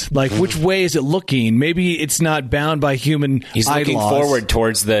eyes. Like, which way is it looking? Maybe it's not bound by human He's eye looking laws. forward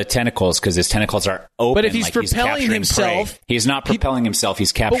towards the tentacles because his tentacles are open. But if he's like propelling capturing himself- prey. He's not propelling himself.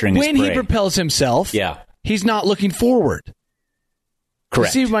 He's But capturing when his he prey. propels himself, Yeah, he's not looking forward.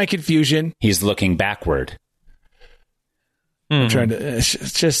 correct. See my confusion? He's looking backward. I'm trying to.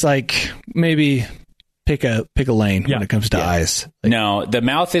 It's just like maybe pick a lane when it comes to eyes. No, the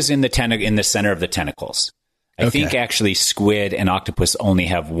mouth is in the center of the tentacles. I think actually squid and octopus only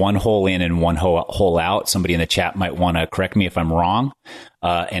have one hole in and one hole out. Somebody in the chat might want to correct me if I'm wrong.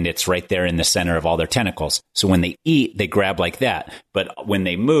 And it's right there in the center of all their tentacles. So when they eat, they grab like that. But when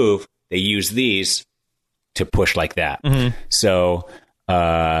they move, they use these to push like that. So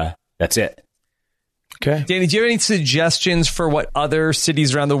that's it. Okay. Danny, do you have any suggestions for what other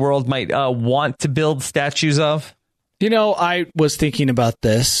cities around the world might want to build statues of? You know, I was thinking about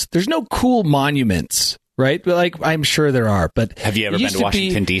this. There's no cool monuments, right? But like, I'm sure there are. But Have you ever it been used to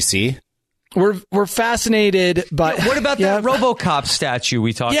Washington, D.C.? We're fascinated by. What about that RoboCop statue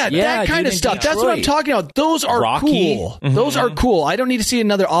we talked about? that kind dude, of in stuff. That's what I'm Detroit. talking about. Those are Rocky. cool. Those are cool. I don't need to see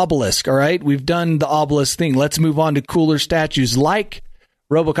another obelisk. All right, we've done the obelisk thing. Let's move on to cooler statues like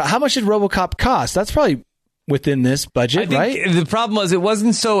RoboCop. How much did RoboCop cost? That's probably within this budget, I think right? the problem was it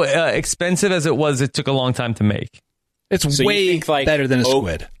wasn't so expensive as it took a long time to make. It's So you way think, like, better than a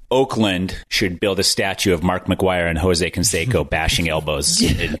squid. Oakland should build a statue of Mark McGuire and Jose Canseco bashing elbows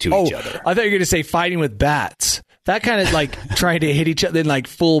into each other. I thought you were going to say fighting with bats. That kind of like trying to hit each other in like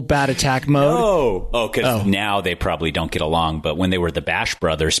full bat attack mode. Because now they probably don't get along. But when they were the Bash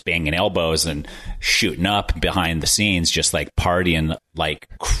Brothers banging elbows and shooting up behind the scenes, just like partying like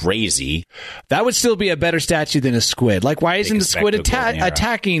crazy. That would still be a better statue than a squid. Like, why isn't the squid expect a golden era.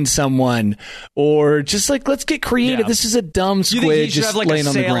 attacking someone? Or just like, let's get creative. Yeah. This is a dumb You squid think you should just have like a laying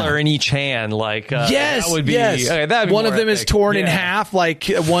on the sailor ground. in each hand? Like Yes, that would be, yes. okay, that'd be one more of them is epic. torn in Yeah. half. Like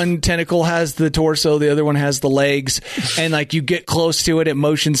one tentacle has the torso, the other one has the legs, and like you get close to it, it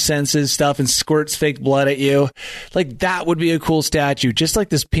motion senses stuff and squirts fake blood at you. Like that would be a cool statue, just like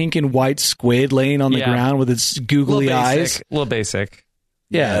this pink and white squid laying on the Yeah. ground with its A googly little eyes. basic. A little basic.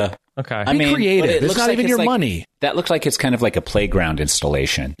 Yeah. Okay. Be creative. but it It's looks not like even your like- money. That looks like it's kind of like a playground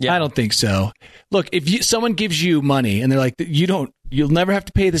installation. Yeah. I don't think so. Look, if someone gives you money and they're like, you'll never have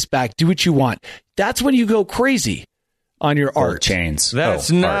to pay this back. Do what you want. That's when you go crazy on your Gold art. chains.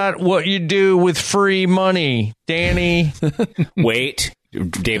 That's Oh, not what you do with free money, Danny. art. Wait,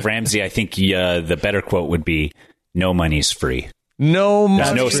 Dave Ramsey, I think the better quote would be, no money's free. No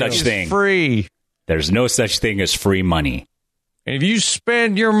money no is such thing. free. There's no such thing as free money. And if you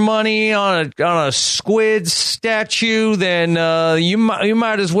spend your money on a squid statue, then you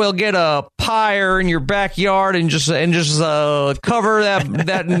might as well get a pyre in your backyard and just cover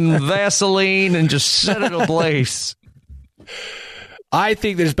that in Vaseline and just set it ablaze. I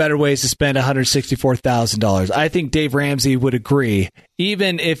think there's better ways to spend $164,000. I think Dave Ramsey would agree,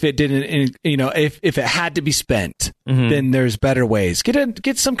 even if it didn't, if it had to be spent, then there's better ways.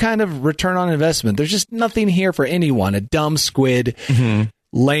 Get some kind of return on investment. There's just nothing here for anyone. A dumb squid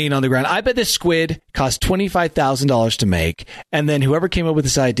laying on the ground. I bet this squid cost $25,000 to make, and then whoever came up with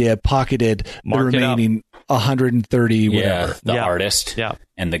this idea pocketed the remaining 130. Whatever. The artist,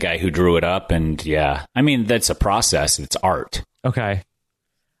 and the guy who drew it up, and I mean that's a process. It's art. Okay.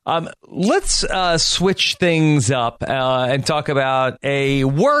 Let's switch things up and talk about a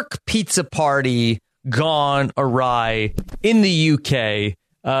work pizza party gone awry in the UK.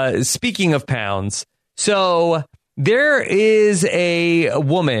 Speaking of pounds, so there is a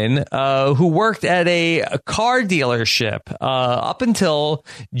woman who worked at a car dealership up until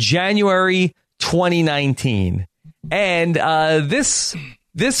January 2019. And this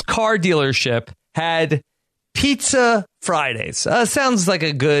car dealership had Pizza Fridays. Sounds like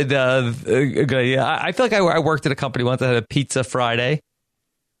a good idea. I feel like I worked at a company once that had a Pizza Friday.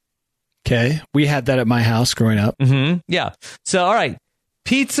 Okay. We had that at my house growing up. Mm-hmm. Yeah. So, all right.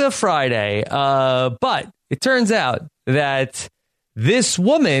 Pizza Friday. But it turns out that this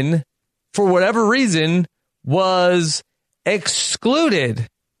woman, for whatever reason, was excluded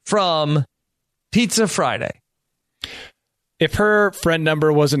from Pizza Friday. If her friend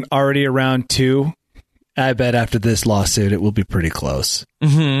number wasn't already around too, I bet after this lawsuit, it will be pretty close.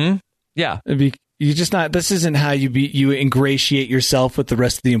 Mm-hmm. Yeah. This isn't how you ingratiate yourself with the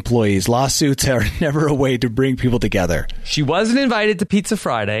rest of the employees. Lawsuits are never a way to bring people together. She wasn't invited to Pizza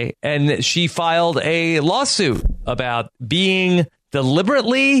Friday, and she filed a lawsuit about being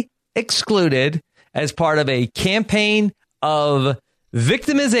deliberately excluded as part of a campaign of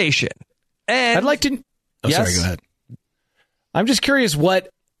victimization. And I'd like to... Sorry, go ahead. I'm just curious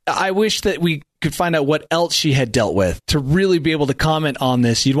I wish that we could find out what else she had dealt with to really be able to comment on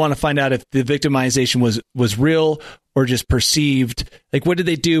this. You'd want to find out if the victimization was real or just perceived. Like, what did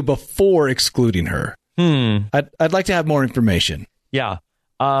they do before excluding her? I'd like to have more information. Yeah.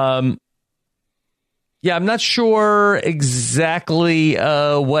 I'm not sure exactly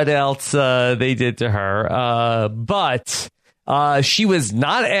what else they did to her, but she was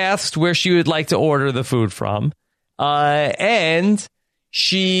not asked where she would like to order the food from, and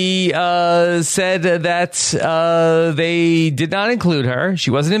she said that they did not include her.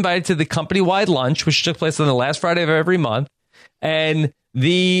 She wasn't invited to the company-wide lunch, which took place on the last Friday of every month. And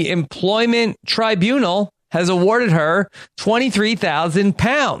the Employment Tribunal has awarded her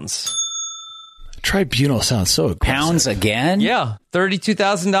 £23,000. Tribunal sounds so aggressive. Pounds again? Yeah,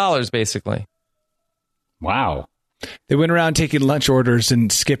 $32,000 basically. Wow. They went around taking lunch orders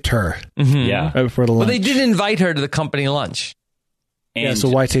and skipped her. Mm-hmm. Yeah. Right before the lunch. Well, they didn't invite her to the company lunch. And, so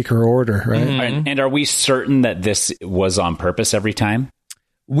why take her order, right? Mm-hmm. And are we certain that this was on purpose every time?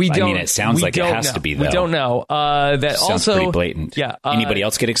 I mean, it sounds like it has to be, though. We don't know. That sounds also pretty blatant. Yeah. Anybody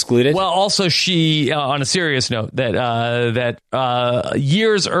else get excluded? Well, also she, on a serious note, that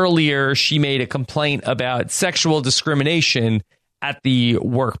years earlier she made a complaint about sexual discrimination at the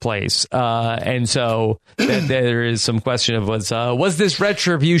workplace, and so there is some question of was this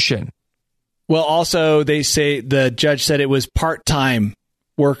retribution? Well, also, they say the judge said it was part-time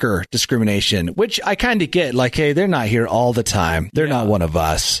worker discrimination, which I kind of get. Like, hey, they're not here all the time. They're not one of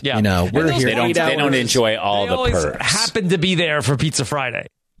us. Yeah. You know, we're here. They don't enjoy all the perks. Happen to be there for Pizza Friday.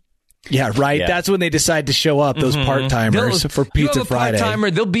 Yeah, right. Yeah. That's when they decide to show up. Those part-timers for Pizza Friday. Part-timer,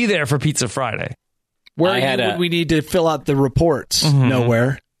 they'll be there for Pizza Friday. Where would we need to fill out the reports?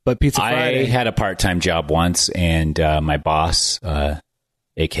 Nowhere. But Pizza Friday. I had a part-time job once, and my boss,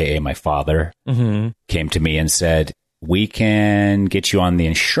 a.k.a. my father, came to me and said, we can get you on the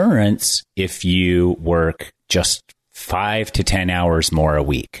insurance if you work just 5 to 10 hours more a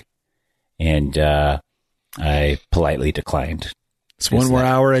week. And I politely declined. It's one more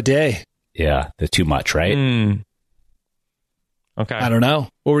hour a day. Yeah, too much, right? Okay. I don't know.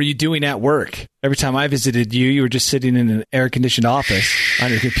 What were you doing at work? Every time I visited you, you were just sitting in an air-conditioned office on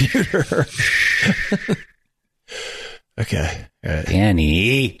your computer. Okay. All right.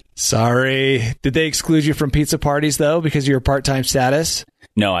 Danny. Sorry. Did they exclude you from pizza parties, though, because of your part-time status?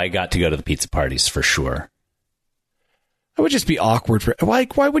 No, I got to go to the pizza parties for sure. That would just be awkward. Why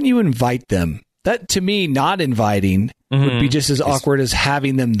wouldn't you invite them? That, to me, not inviting would be just as awkward as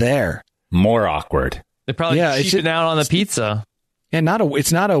having them there. More awkward. They're probably cheaping out on the pizza. And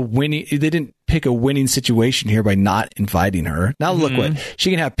it's not a winning. pick a winning situation here by not inviting her. Now look what she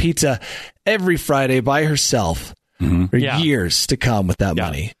can have pizza every Friday by herself for years to come with that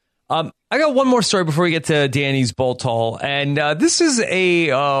money. I got one more story before we get to Danny's Bolt Hole, and this is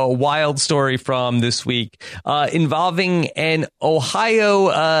a wild story from this week involving an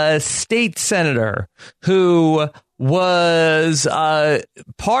Ohio state senator who was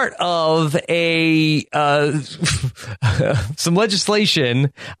part of a some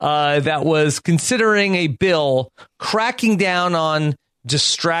legislation that was considering a bill cracking down on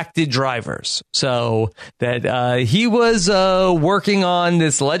distracted drivers. So that he was working on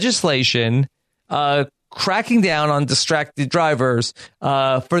this legislation cracking down on distracted drivers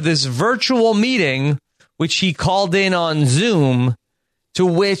for this virtual meeting, which he called in on Zoom, to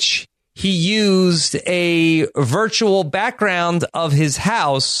which he used a virtual background of his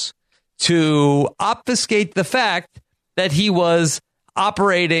house to obfuscate the fact that he was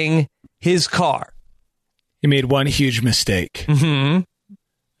operating his car. He made one huge mistake.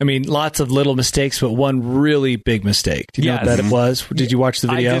 I mean, lots of little mistakes, but one really big mistake. Do you know what that it was? Did you watch the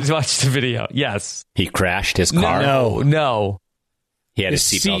video? I did watch the video, yes. He crashed his car? No. He had his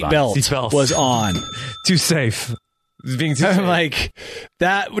seatbelt on. Seatbelt was on. Too safe. Being too safe. Like,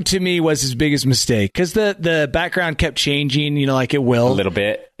 that to me was his biggest mistake, because the background kept changing, like it will. A little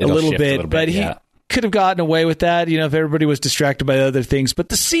bit. But he could have gotten away with that, if everybody was distracted by other things. But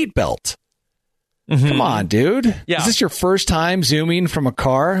the seatbelt. Come on, dude. Yeah. Is this your first time Zooming from a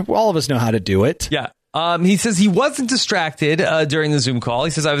car? Well, all of us know how to do it. Yeah. He says he wasn't distracted during the Zoom call.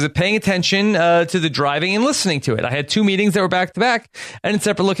 He says, I was paying attention to the driving and listening to it. I had 2 meetings that were back to back and in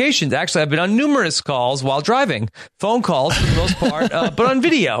separate locations. Actually, I've been on numerous calls while driving. Phone calls for the most part, but on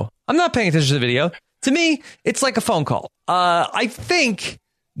video. I'm not paying attention to the video. To me, it's like a phone call. I think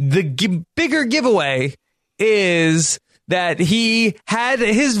the bigger giveaway is that he had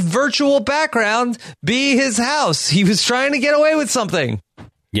his virtual background be his house. He was trying to get away with something.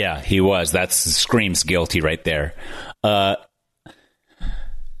 Yeah, he was. That screams guilty right there. The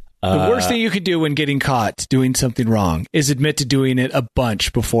worst thing you could do when getting caught doing something wrong is admit to doing it a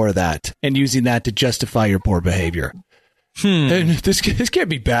bunch before that and using that to justify your poor behavior. And this can't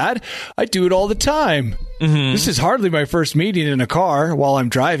be bad. I do it all the time. This is hardly my first meeting in a car while I'm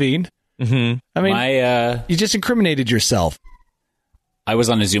driving. I mean, you just incriminated yourself. I was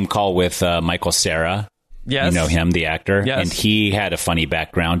on a Zoom call with Michael Cera. Yes. You know him, the actor. Yes. And he had a funny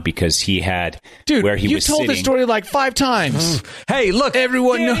background because he had where he was sitting. You told the story like 5 times. Hey, look,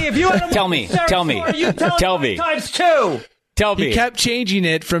 everyone knows. If you tell me. Tell me. Times 2. Tell me. He kept changing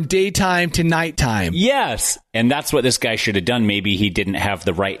it from daytime to nighttime. Yes. And that's what this guy should have done. Maybe he didn't have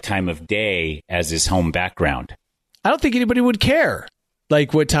the right time of day as his home background. I don't think anybody would care.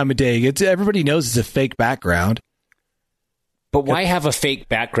 Like what time of day. Everybody knows it's a fake background. But why have a fake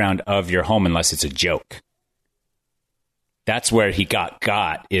background of your home unless it's a joke? That's where he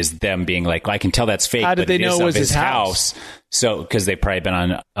got is them being like, I can tell that's fake. How did they know it was his house? So, because they've probably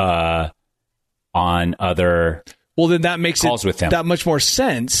been on other well, then that makes calls with him. That much more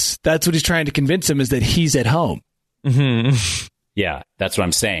sense. That's what he's trying to convince him, is that he's at home. Yeah, that's what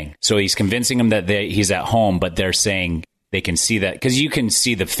I'm saying. So he's convincing him that he's at home, but they're saying they can see that, because you can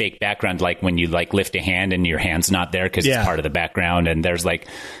see the fake background, like when you like lift a hand and your hand's not there because it's part of the background, and there's like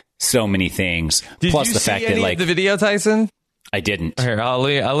so many things. Plus the fact that the video, Tyson? I didn't. Here,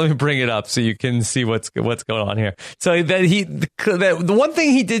 let me bring it up so you can see what's going on here. So that the one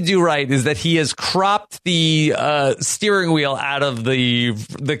thing he did do right is that he has cropped the steering wheel out of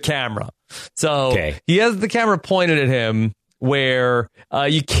the camera. So he has the camera pointed at him where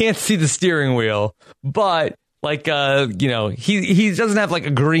you can't see the steering wheel, but like, he doesn't have like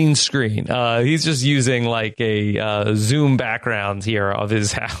a green screen. He's just using like a Zoom background here of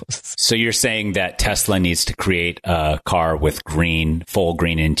his house. So you're saying that Tesla needs to create a car with full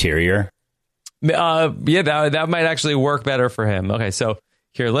green interior? Yeah, that might actually work better for him. Okay, so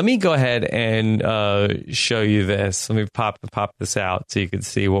here, let me go ahead and show you this. Let me pop this out so you can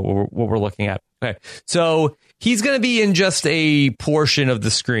see what we're looking at. Okay, so he's going to be in just a portion of the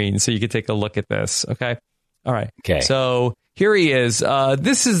screen, so you can take a look at this. Okay. All right. Okay. So here he is.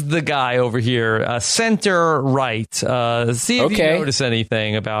 This is the guy over here, center right. See if you notice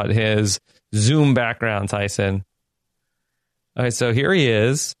anything about his Zoom background, Tyson. Okay, so here he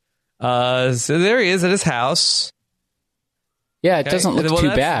is. So there he is at his house. Yeah, it doesn't look too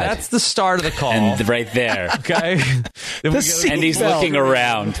bad. That's the start of the call. And right there. Okay. And he's looking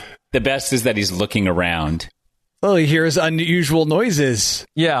around. The best is that he's looking around. Oh, he hears unusual noises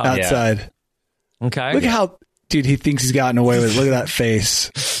outside. Yeah. Okay. Look at how, dude, he thinks he's gotten away with it. Look at that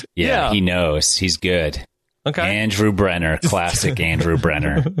face. Yeah, he knows. He's good. Okay. Andrew Brenner. Classic Andrew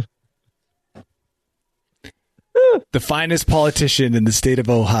Brenner. The finest politician in the state of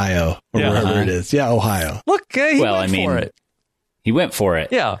Ohio, or wherever it is. Yeah, Ohio. Look, he went for it. He went for it.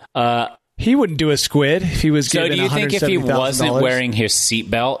 Yeah. He wouldn't do a squid if he was given $170,000. So do you think if he wasn't wearing his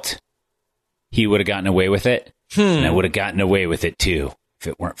seatbelt, he would have gotten away with it? And I would have gotten away with it too if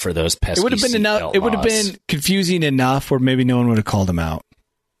it weren't for those pesky It would have been enough. It would have been confusing enough where maybe no one would have called him out.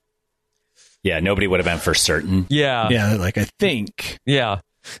 Yeah, nobody would have been for certain. Yeah. Yeah, like I think. Yeah.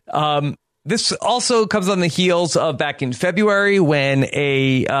 This also comes on the heels of back in February when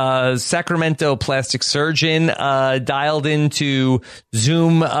a Sacramento plastic surgeon dialed into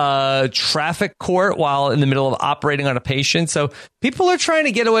Zoom traffic court while in the middle of operating on a patient. So people are trying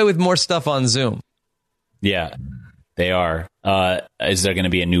to get away with more stuff on Zoom. Yeah, they are. Is there going to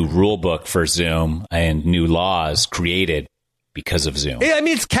be a new rule book for Zoom and new laws created because of Zoom? I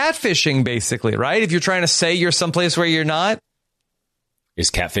mean, it's catfishing, basically, right? If you're trying to say you're someplace where you're not. Is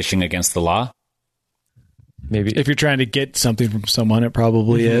catfishing against the law? Maybe. If you're trying to get something from someone, it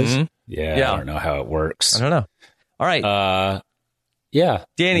probably is. Yeah, I don't know how it works. I don't know. All right. Yeah.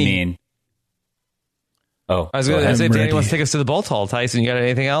 Danny. I mean, I was going to say, Danny wants to take us to the Bolt Hall. Tyson, you got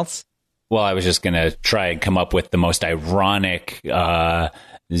anything else? Well, I was just going to try and come up with the most ironic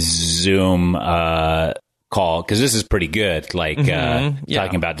Zoom call, because this is pretty good. Like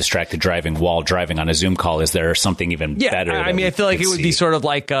talking about distracted driving while driving on a Zoom call. Is there something even better? I mean, I feel like it would be sort of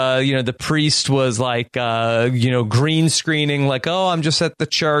like, the priest was like, green screening, like, oh, I'm just at the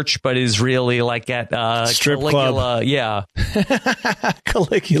church, but is really like at strip Caligula. club. Yeah.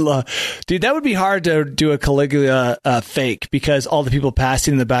 Caligula. Dude, that would be hard to do a Caligula fake, because all the people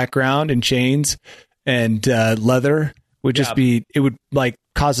passing in the background in chains and leather would just be, it would like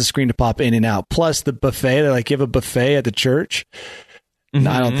cause the screen to pop in and out. Plus the buffet, they're like, you have a buffet at the church? No,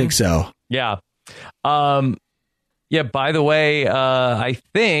 I don't think so. Yeah. Yeah, by the way, I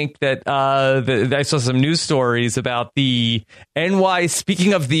think that I saw some news stories about the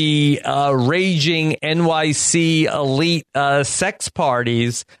speaking of the raging NYC elite sex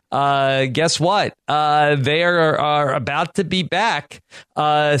parties, guess what? They are about to be back.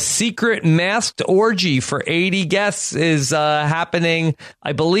 Secret masked orgy for 80 guests is happening,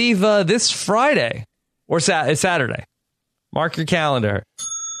 I believe, this Friday or Saturday. Mark your calendar.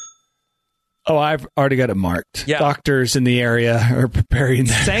 Oh, I've already got it marked. Yeah. Doctors in the area are preparing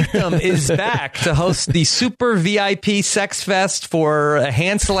that. Sanctum is back to host the Super VIP Sex Fest for a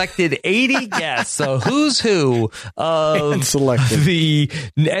hand-selected 80 guests. So who's who of the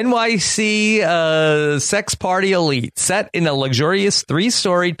NYC sex party elite, set in a luxurious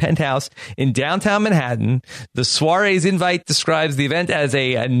 3-storied penthouse in downtown Manhattan. The soiree's invite describes the event as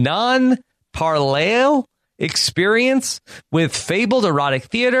a non-parallel experience with fabled erotic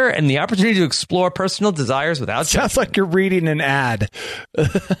theater and the opportunity to explore personal desires without Sounds like you're reading an ad.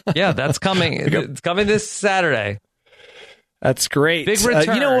 Yeah, that's coming. It's coming this Saturday. That's great. Big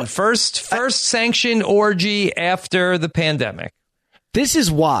return. First sanctioned orgy after the pandemic. This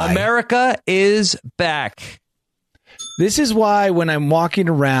is why America is back. This is why when I'm walking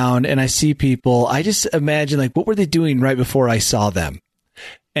around and I see people, I just imagine, like, what were they doing right before I saw them?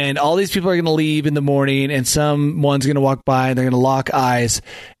 And all these people are going to leave in the morning, and someone's going to walk by and they're going to lock eyes.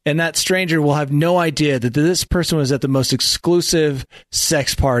 And that stranger will have no idea that this person was at the most exclusive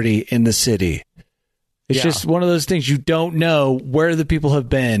sex party in the city. It's just one of those things. You don't know where the people have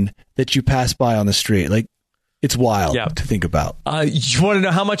been that you pass by on the street. Like, it's wild to think about. You want to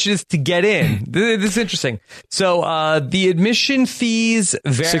know how much it is to get in? This is interesting. So the admission fees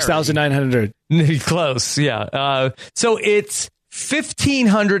vary. $6,900. Close, yeah. So it's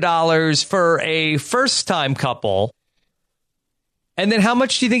 $1,500 for a first-time couple. And then how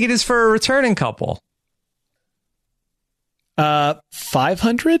much do you think it is for a returning couple?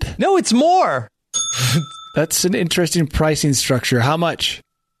 $500? No, it's more. That's an interesting pricing structure. How much?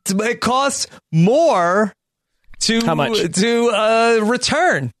 It costs more to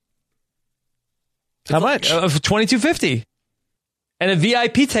return. How much? $2,250. And a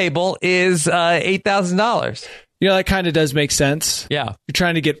VIP table is $8,000. You know, that kind of does make sense. Yeah. You're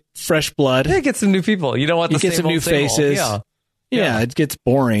trying to get fresh blood. Yeah, get some new people. You don't want the get some new faces. Yeah, it gets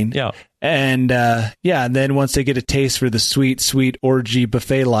boring. Yeah. And and then once they get a taste for the sweet, sweet orgy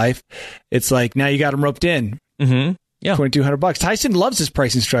buffet life, it's like, now you got them roped in. Mm-hmm. Yeah. $2,200. Tyson loves his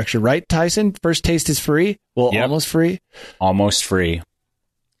pricing structure, right, Tyson? First taste is free? Well, almost free? Almost free.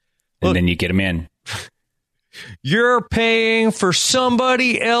 And then you get them in. You're paying for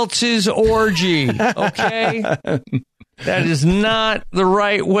somebody else's orgy, okay? That is not the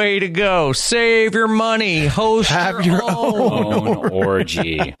right way to go. Save your money. Have your own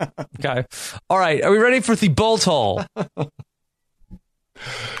orgy. Okay. All right. Are we ready for the bolt hole?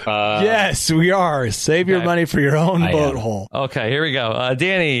 Yes, we are. Save your money for your own boat hole. Okay, here we go.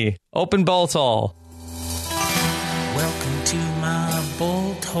 Danny, open bolt hole. Welcome to my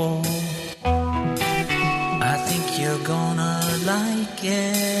bolt hole. I think you're gonna like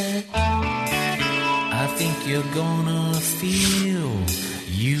it. I think you're gonna feel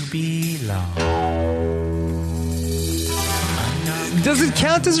you belong. Does it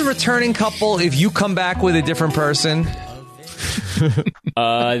count as a returning couple if you come back with a different person?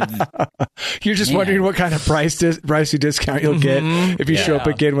 You're just wondering what kind of price discount you'll get if you show up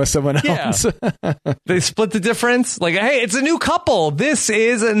again with someone else. They split the difference. Like, hey, it's a new couple. This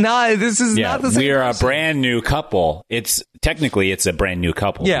is not the same. We're person. a brand new couple. It's technically a brand new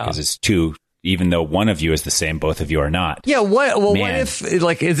couple because it's two. Even though one of you is the same, both of you are not. Yeah. What if,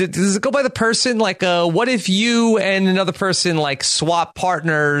 like, does it go by the person? Like, what if you and another person, like, swap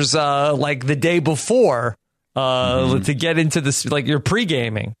partners, like the day before, to get into this, like, you're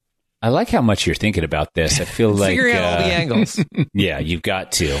pre-gaming? I like how much you're thinking about this. I feel like figuring out all the angles. Yeah, you've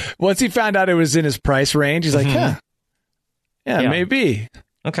got to. Once he found out it was in his price range, he's like, yeah, maybe.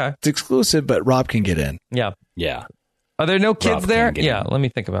 Okay. It's exclusive, but Rob can get in. Yeah. Yeah. Are there no kids Rob there? can get Yeah. in. Let me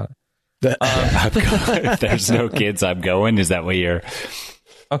think about it. If there's no kids, I'm going. Is that what you're?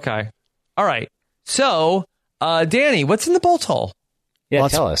 Okay. All right. So, Danny, what's in the bolt hole? Yeah,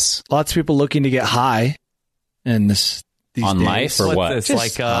 tell us. Lots of people looking to get high in these on days. life or What's what? this? Just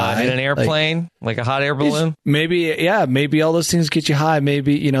Like high, in an airplane, like a hot air balloon? Maybe all those things get you high.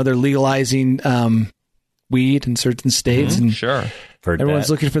 Maybe, they're legalizing weed in certain states. And Sure. everyone's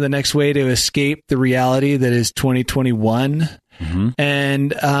looking for the next way to escape the reality that is 2021.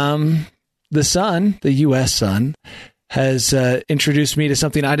 And the Sun, the U.S. Sun, has introduced me to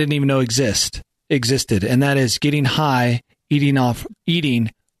something I didn't even know existed, and that is getting high, eating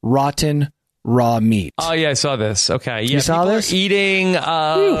rotten raw meat. Oh, yeah, I saw this. Okay. Yeah, you saw people this? are eating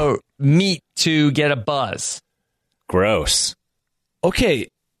meat to get a buzz. Gross. Okay,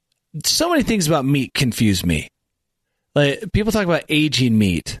 so many things about meat confuse me. Like, people talk about aging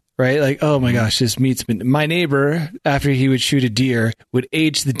meat, right? Like, oh my gosh, this meat's been... My neighbor, after he would shoot a deer, would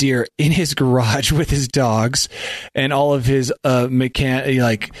age the deer in his garage with his dogs and all of his car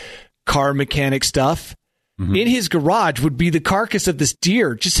mechanic stuff. In his garage would be the carcass of this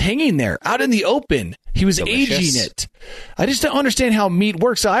deer just hanging there out in the open. He was aging it. I just don't understand how meat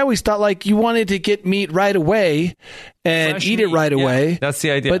works. I always thought, like, you wanted to get meat right away and Fresh eat meat, it right away. That's the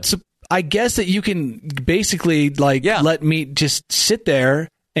idea. But I guess that you can basically let meat just sit there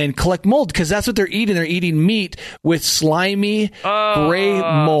and collect mold, because that's what they're eating. They're eating meat with slimy gray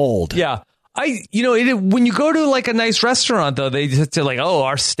mold. Yeah. When you go to like a nice restaurant, though, they just say like, "Oh,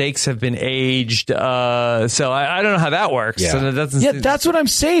 our steaks have been aged." So I don't know how that works. Yeah. So That's what I'm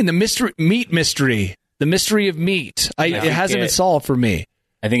saying. The mystery, the mystery of meat. It hasn't been solved for me.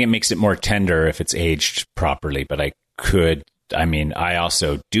 I think it makes it more tender if it's aged properly. But I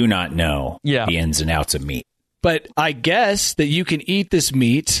also do not know the ins and outs of meat. But I guess that you can eat this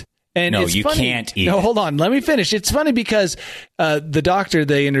meat. And no, it's you funny. can't eat No, it. hold on. Let me finish. It's funny because the doctor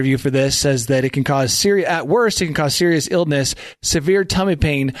they interview for this says that it can cause at worst, it can cause serious illness, severe tummy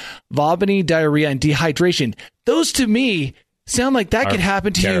pain, vomiting, diarrhea, and dehydration. Those to me sound like that could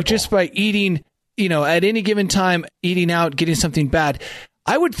happen to you just by eating, at any given time, eating out, getting something bad.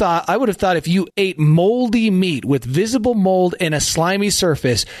 I would have thought if you ate moldy meat with visible mold and a slimy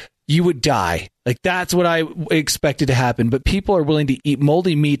surface, you would die. Like, that's what I expected to happen. But people are willing to eat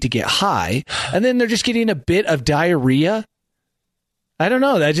moldy meat to get high, and then they're just getting a bit of diarrhea. I don't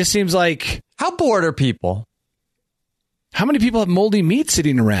know. That just seems like... How bored are people? How many people have moldy meat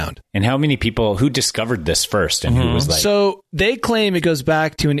sitting around? And how many people, who discovered this first and who was like... So they claim it goes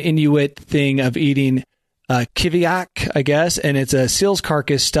back to an Inuit thing of eating kiviak, I guess, and it's a seal's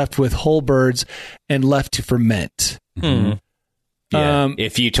carcass stuffed with whole birds and left to ferment. Yeah,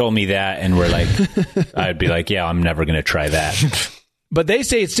 if you told me that and we're like, I'd be like, yeah, I'm never going to try that. But they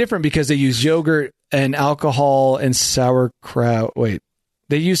say it's different because they use yogurt and alcohol and sauerkraut. Wait,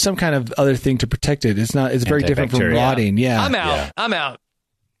 they use some kind of other thing to protect it. It's very different from rotting. Yeah. I'm out. Yeah. I'm out.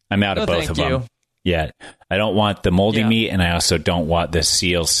 I'm out of both of them. Yeah. I don't want the moldy meat, and I also don't want the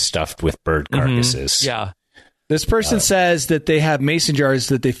seals stuffed with bird carcasses. Yeah. This person says that they have mason jars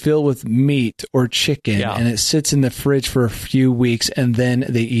that they fill with meat or chicken, and it sits in the fridge for a few weeks, and then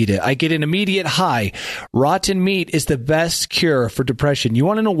they eat it. I get an immediate high. Rotten meat is the best cure for depression. You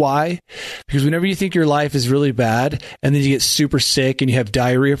want to know why? Because whenever you think your life is really bad, and then you get super sick and you have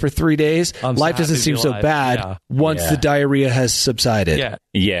diarrhea for 3 days, life doesn't seem so bad once the diarrhea has subsided.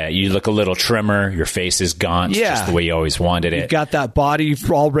 Yeah, you look a little trimmer. Your face is gaunt, just the way you always wanted it. You've got that body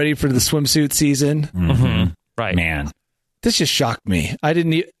all ready for the swimsuit season. Right. Man. This just shocked me.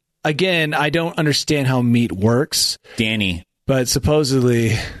 Again, I don't understand how meat works. Danny, but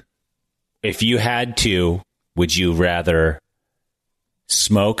supposedly, if you had to, would you rather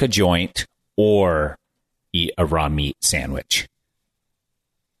smoke a joint or eat a raw meat sandwich?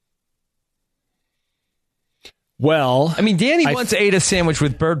 Well, I mean, Danny once ate a sandwich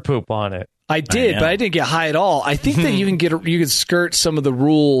with bird poop on it. I did, but I didn't get high at all. I think that you can skirt some of the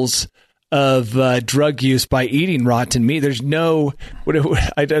rules of drug use by eating rotten meat. There's no,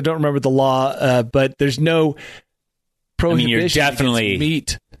 I don't remember the law, but there's no prohibition. You're definitely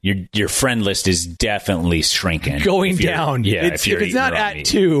meat. Your friend list is definitely shrinking, going down. Yeah, if it's not at meat.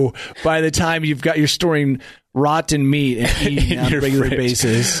 2 by the time you're storing rotten meat and eating on a regular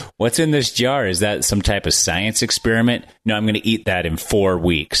basis. What's in this jar? Is that some type of science experiment? No, I'm going to eat that in 4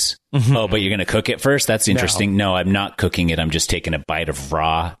 weeks. Oh, but you're going to cook it first? That's interesting. No, I'm not cooking it. I'm just taking a bite of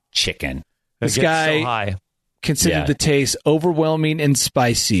raw chicken. This guy considered the taste overwhelming and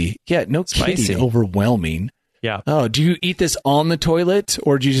spicy. Yeah, no kidding. Overwhelming. Yeah. Oh, do you eat this on the toilet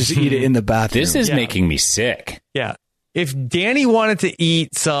or do you just eat it in the bathroom? This is making me sick. Yeah. If Danny wanted to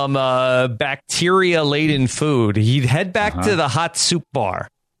eat some bacteria-laden food, he'd head back to the hot soup bar.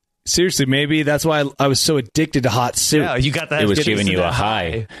 Seriously, maybe that's why I was so addicted to hot soup. Yeah, you got that. It was giving you a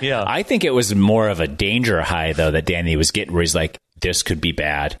high. Yeah. I think it was more of a danger high, though, that Danny was getting, where he's like, this could be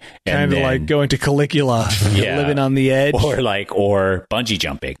bad. Kind of like going to Caligula, living on the edge. Or bungee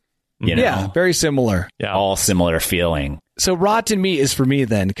jumping. You know? Yeah, very similar. Yeah. All similar feeling. So rotten meat is for me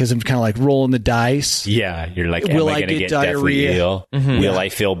then, because I'm kind of like rolling the dice. Yeah, you're like, will am I I going to get get diarrhea? Ill? Will I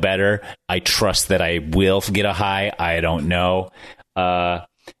feel better? I trust that I will get a high. I don't know.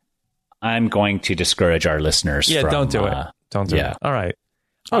 I'm going to discourage our listeners. Yeah, from, don't do it. Don't do it. All right.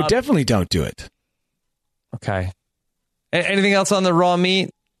 Oh, definitely don't do it. Okay. Anything else on the raw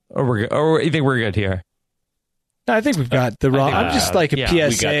meat? Or you think we're good here? No, I think we've got the raw. I'm just like a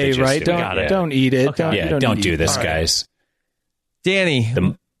PSA, right? Don't eat it. Okay. Don't do this, guys. Danny.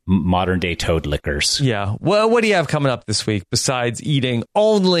 The modern day toad lickers. Yeah. Well, what do you have coming up this week besides eating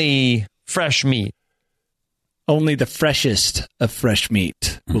only fresh meat? Only the freshest of fresh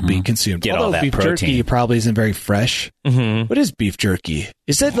meat will be consumed. Get Although all that beef protein. jerky probably isn't very fresh. What is beef jerky?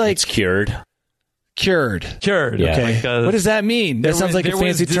 Is that like it's cured? Cured. Yeah. Okay. What does that mean? That sounds like a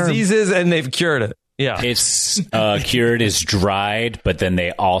fancy term. Diseases and they've cured it. Yeah. It's cured is dried, but then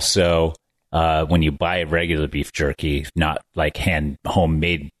they also, when you buy regular beef jerky, not like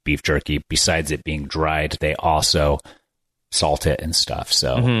homemade beef jerky, besides it being dried, they also salt it and stuff.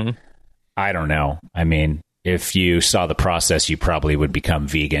 So I don't know. I mean, if you saw the process, you probably would become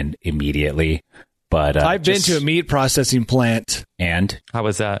vegan immediately. But I've been to a meat processing plant. And how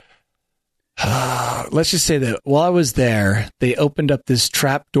was that? Let's just say that while I was there, they opened up this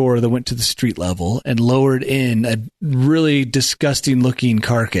trap door that went to the street level and lowered in a really disgusting looking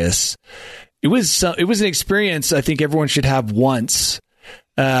carcass. It was an experience I think everyone should have once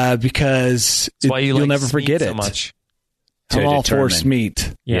because why you'll never forget it. So much. I'm all for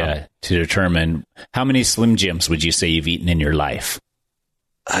meat. Yeah, to determine how many Slim Jims would you say you've eaten in your life?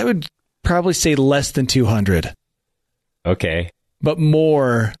 I would probably say less than 200. Okay. But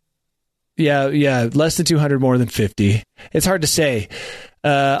more. Yeah, less than 200, more than 50. It's hard to say.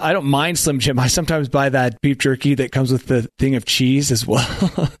 I don't mind Slim Jim. I sometimes buy that beef jerky that comes with the thing of cheese as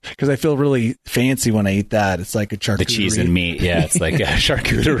well because I feel really fancy when I eat that. It's like a charcuterie. The cheese and meat. Yeah, it's like a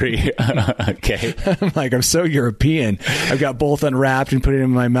charcuterie. Okay. I'm like, I'm so European. I've got both unwrapped and put it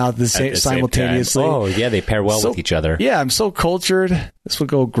in my mouth simultaneously. Oh, yeah, they pair well with each other. Yeah, I'm so cultured. This would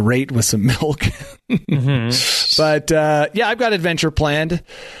go great with some milk. But I've got adventure planned.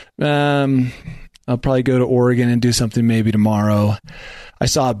 I'll probably go to Oregon and do something maybe tomorrow. I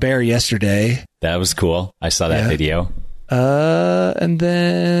saw a bear yesterday. That was cool. I saw that video. And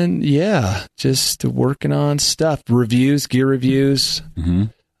then, just working on stuff. Reviews, gear reviews,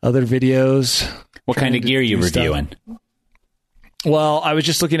 other videos. What kind of gear are you reviewing? Well, I was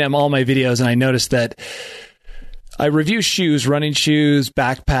just looking at all my videos and I noticed that I review shoes, running shoes,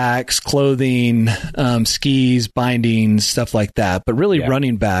 backpacks, clothing, skis, bindings, stuff like that. But really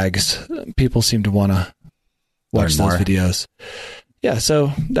running bags, people seem to want to watch those videos. Yeah,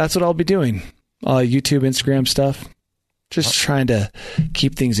 so that's what I'll be doing. YouTube, Instagram stuff. Just trying to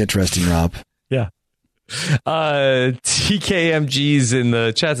keep things interesting, Rob. Yeah. TKMG's in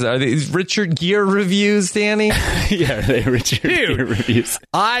the chat. Are these Richard Gere reviews, Danny? Yeah, are they Richard Gere reviews?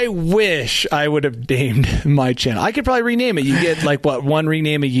 I wish I would have named my channel. I could probably rename it. You get like one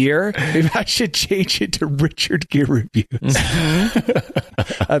rename a year. Maybe I should change it to Richard Gere reviews.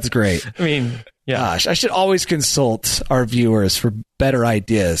 That's great. I mean, Yeah. Gosh, I should always consult our viewers for better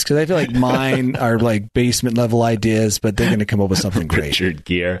ideas because I feel like mine are like basement level ideas, but they're going to come up with something great. Richard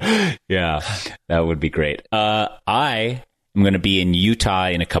Gere. Yeah, that would be great. I am going to be in Utah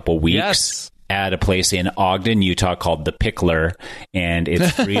in a couple weeks. Yes. At a place in Ogden, Utah called The Pickler, and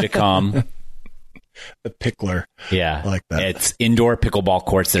it's free to come. The Pickler. Yeah. I like that. It's indoor pickleball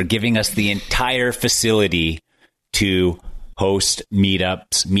courts. They're giving us the entire facility to host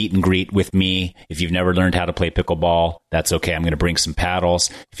meetups, meet and greet with me. If you've never learned how to play pickleball, that's okay. I'm going to bring some paddles.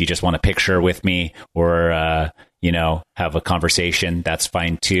 If you just want a picture with me or, have a conversation, that's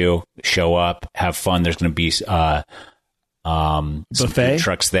fine too. Show up, have fun. There's going to be some buffet food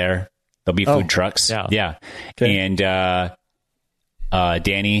trucks there. There'll be food trucks. Yeah. Okay. And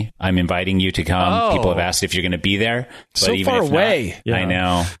Danny, I'm inviting you to come. Oh. People have asked if you're going to be there. But So even far if away. Not, I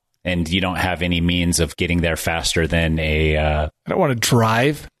know. And you don't have any means of getting there faster than I don't want to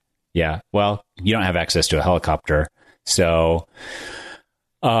drive. Yeah. Well, you don't have access to a helicopter. So,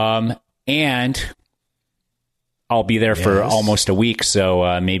 and I'll be there for almost a week.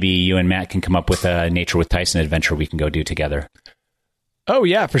 So maybe you and Matt can come up with a Nature with Tyson adventure we can go do together. Oh,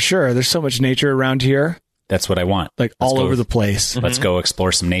 yeah, for sure. There's so much nature around here, That's what I want. like Let's all go- over the place. Let's go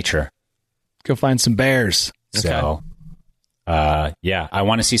explore some nature. Go find some bears. So, yeah, I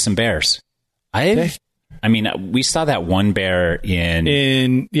want to see some bears. Okay. I mean, we saw that one bear in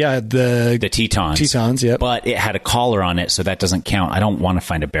The Tetons. Tetons, yep. But it had a collar on it, so that doesn't count. I don't want to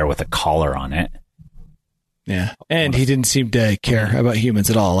find a bear with a collar on it. Yeah. And he didn't seem to care about humans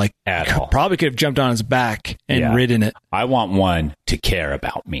at all. Like, At all. probably could have jumped on his back and Yeah. ridden it. I want one to care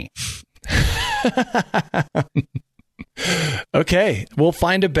about me. Okay. We'll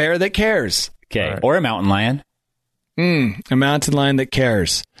find a bear that cares. Okay. All right. Or a mountain lion. A mountain lion that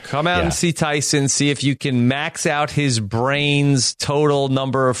cares. Come out Yeah. and see Tyson. See if you can max out his brain's total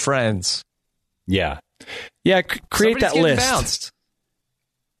number of friends. Yeah. Yeah, create Somebody's that getting list. Bounced.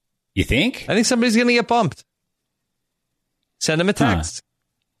 You think? I think somebody's going to get bumped. Send him a text.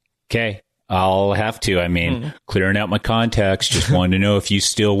 Okay. I'll have to. I mean, clearing out my contacts. Just wanted to know if you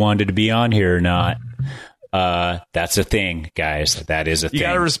still wanted to be on here or not. That's a thing, guys. That is a You thing.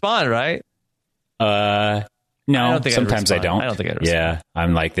 got to respond, right? No, I don't think I'd sometimes I respond. don't. I don't think I'd respond. Yeah.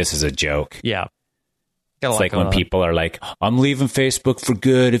 I'm like, this is a joke. Yeah. Got a It's lot like going when on. people are like, I'm leaving Facebook for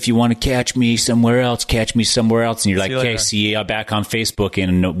good. If you want to catch me somewhere else, catch me somewhere else. And you're like, you okay, later. see you back on Facebook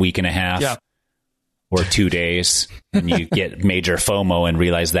in a week and a half Yeah. or 2 days. And you get major FOMO and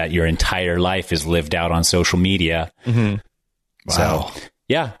realize that your entire life is lived out on social media. Mm-hmm. So,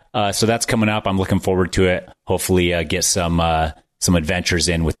 yeah. So that's coming up. I'm looking forward to it. Hopefully get some adventures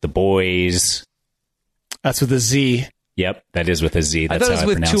in with the boys. That's with a Z. Yep. That is with a Z. I That's thought it how was I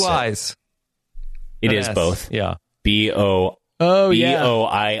with pronounce two it. eyes. It An is S. both. Yeah. B-O-I-I-Z. Oh, yeah.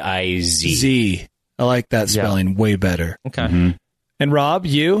 B-O-I-I-Z. Z. I like that spelling way better. Okay. Mm-hmm. And Rob,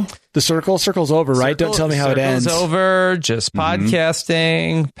 you? The circle's over, right? Don't tell me how it ends. Circle's over. Just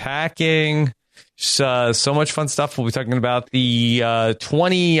podcasting, packing. So much fun stuff. We'll be talking about the I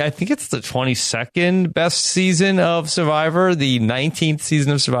think it's the 22nd best season of Survivor, the 19th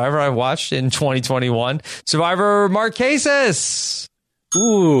season of Survivor I watched in 2021. Survivor Marquesas.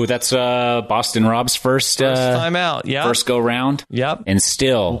 Ooh, that's Boston Rob's first Time out. Yeah. first go round. Yep. And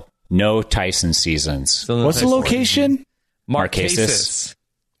still no Tyson seasons. Still no What's the Tyson. location? Marquesas.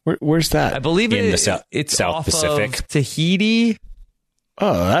 Where's that? I believe In the it's South off Pacific. of Tahiti.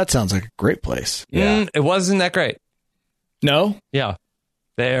 Oh, that sounds like a great place. Yeah. It wasn't that great. No? Yeah.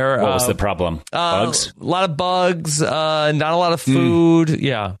 There. What was the problem? Bugs? A lot of bugs. Not a lot of food.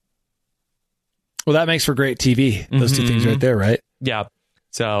 Yeah. Well, that makes for great TV. Those two things right there, right? Yeah.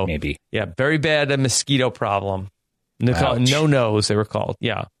 So Maybe. Yeah. Very bad mosquito problem. Ouch. No nos, they were called.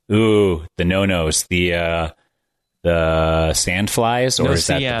 Yeah. Ooh, the no-nos. The sand flies, or is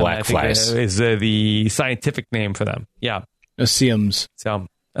that the No-CM, black I think flies? is the scientific name for them. Yeah. Oseums. So,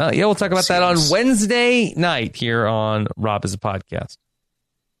 yeah, we'll talk about that on Wednesday night here on Rob is a Podcast.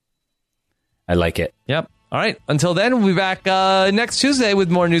 I like it. Yep. All right. Until then, we'll be back next Tuesday with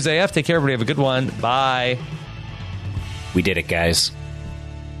more News AF. Take care, everybody. Have a good one. Bye. We did it, guys.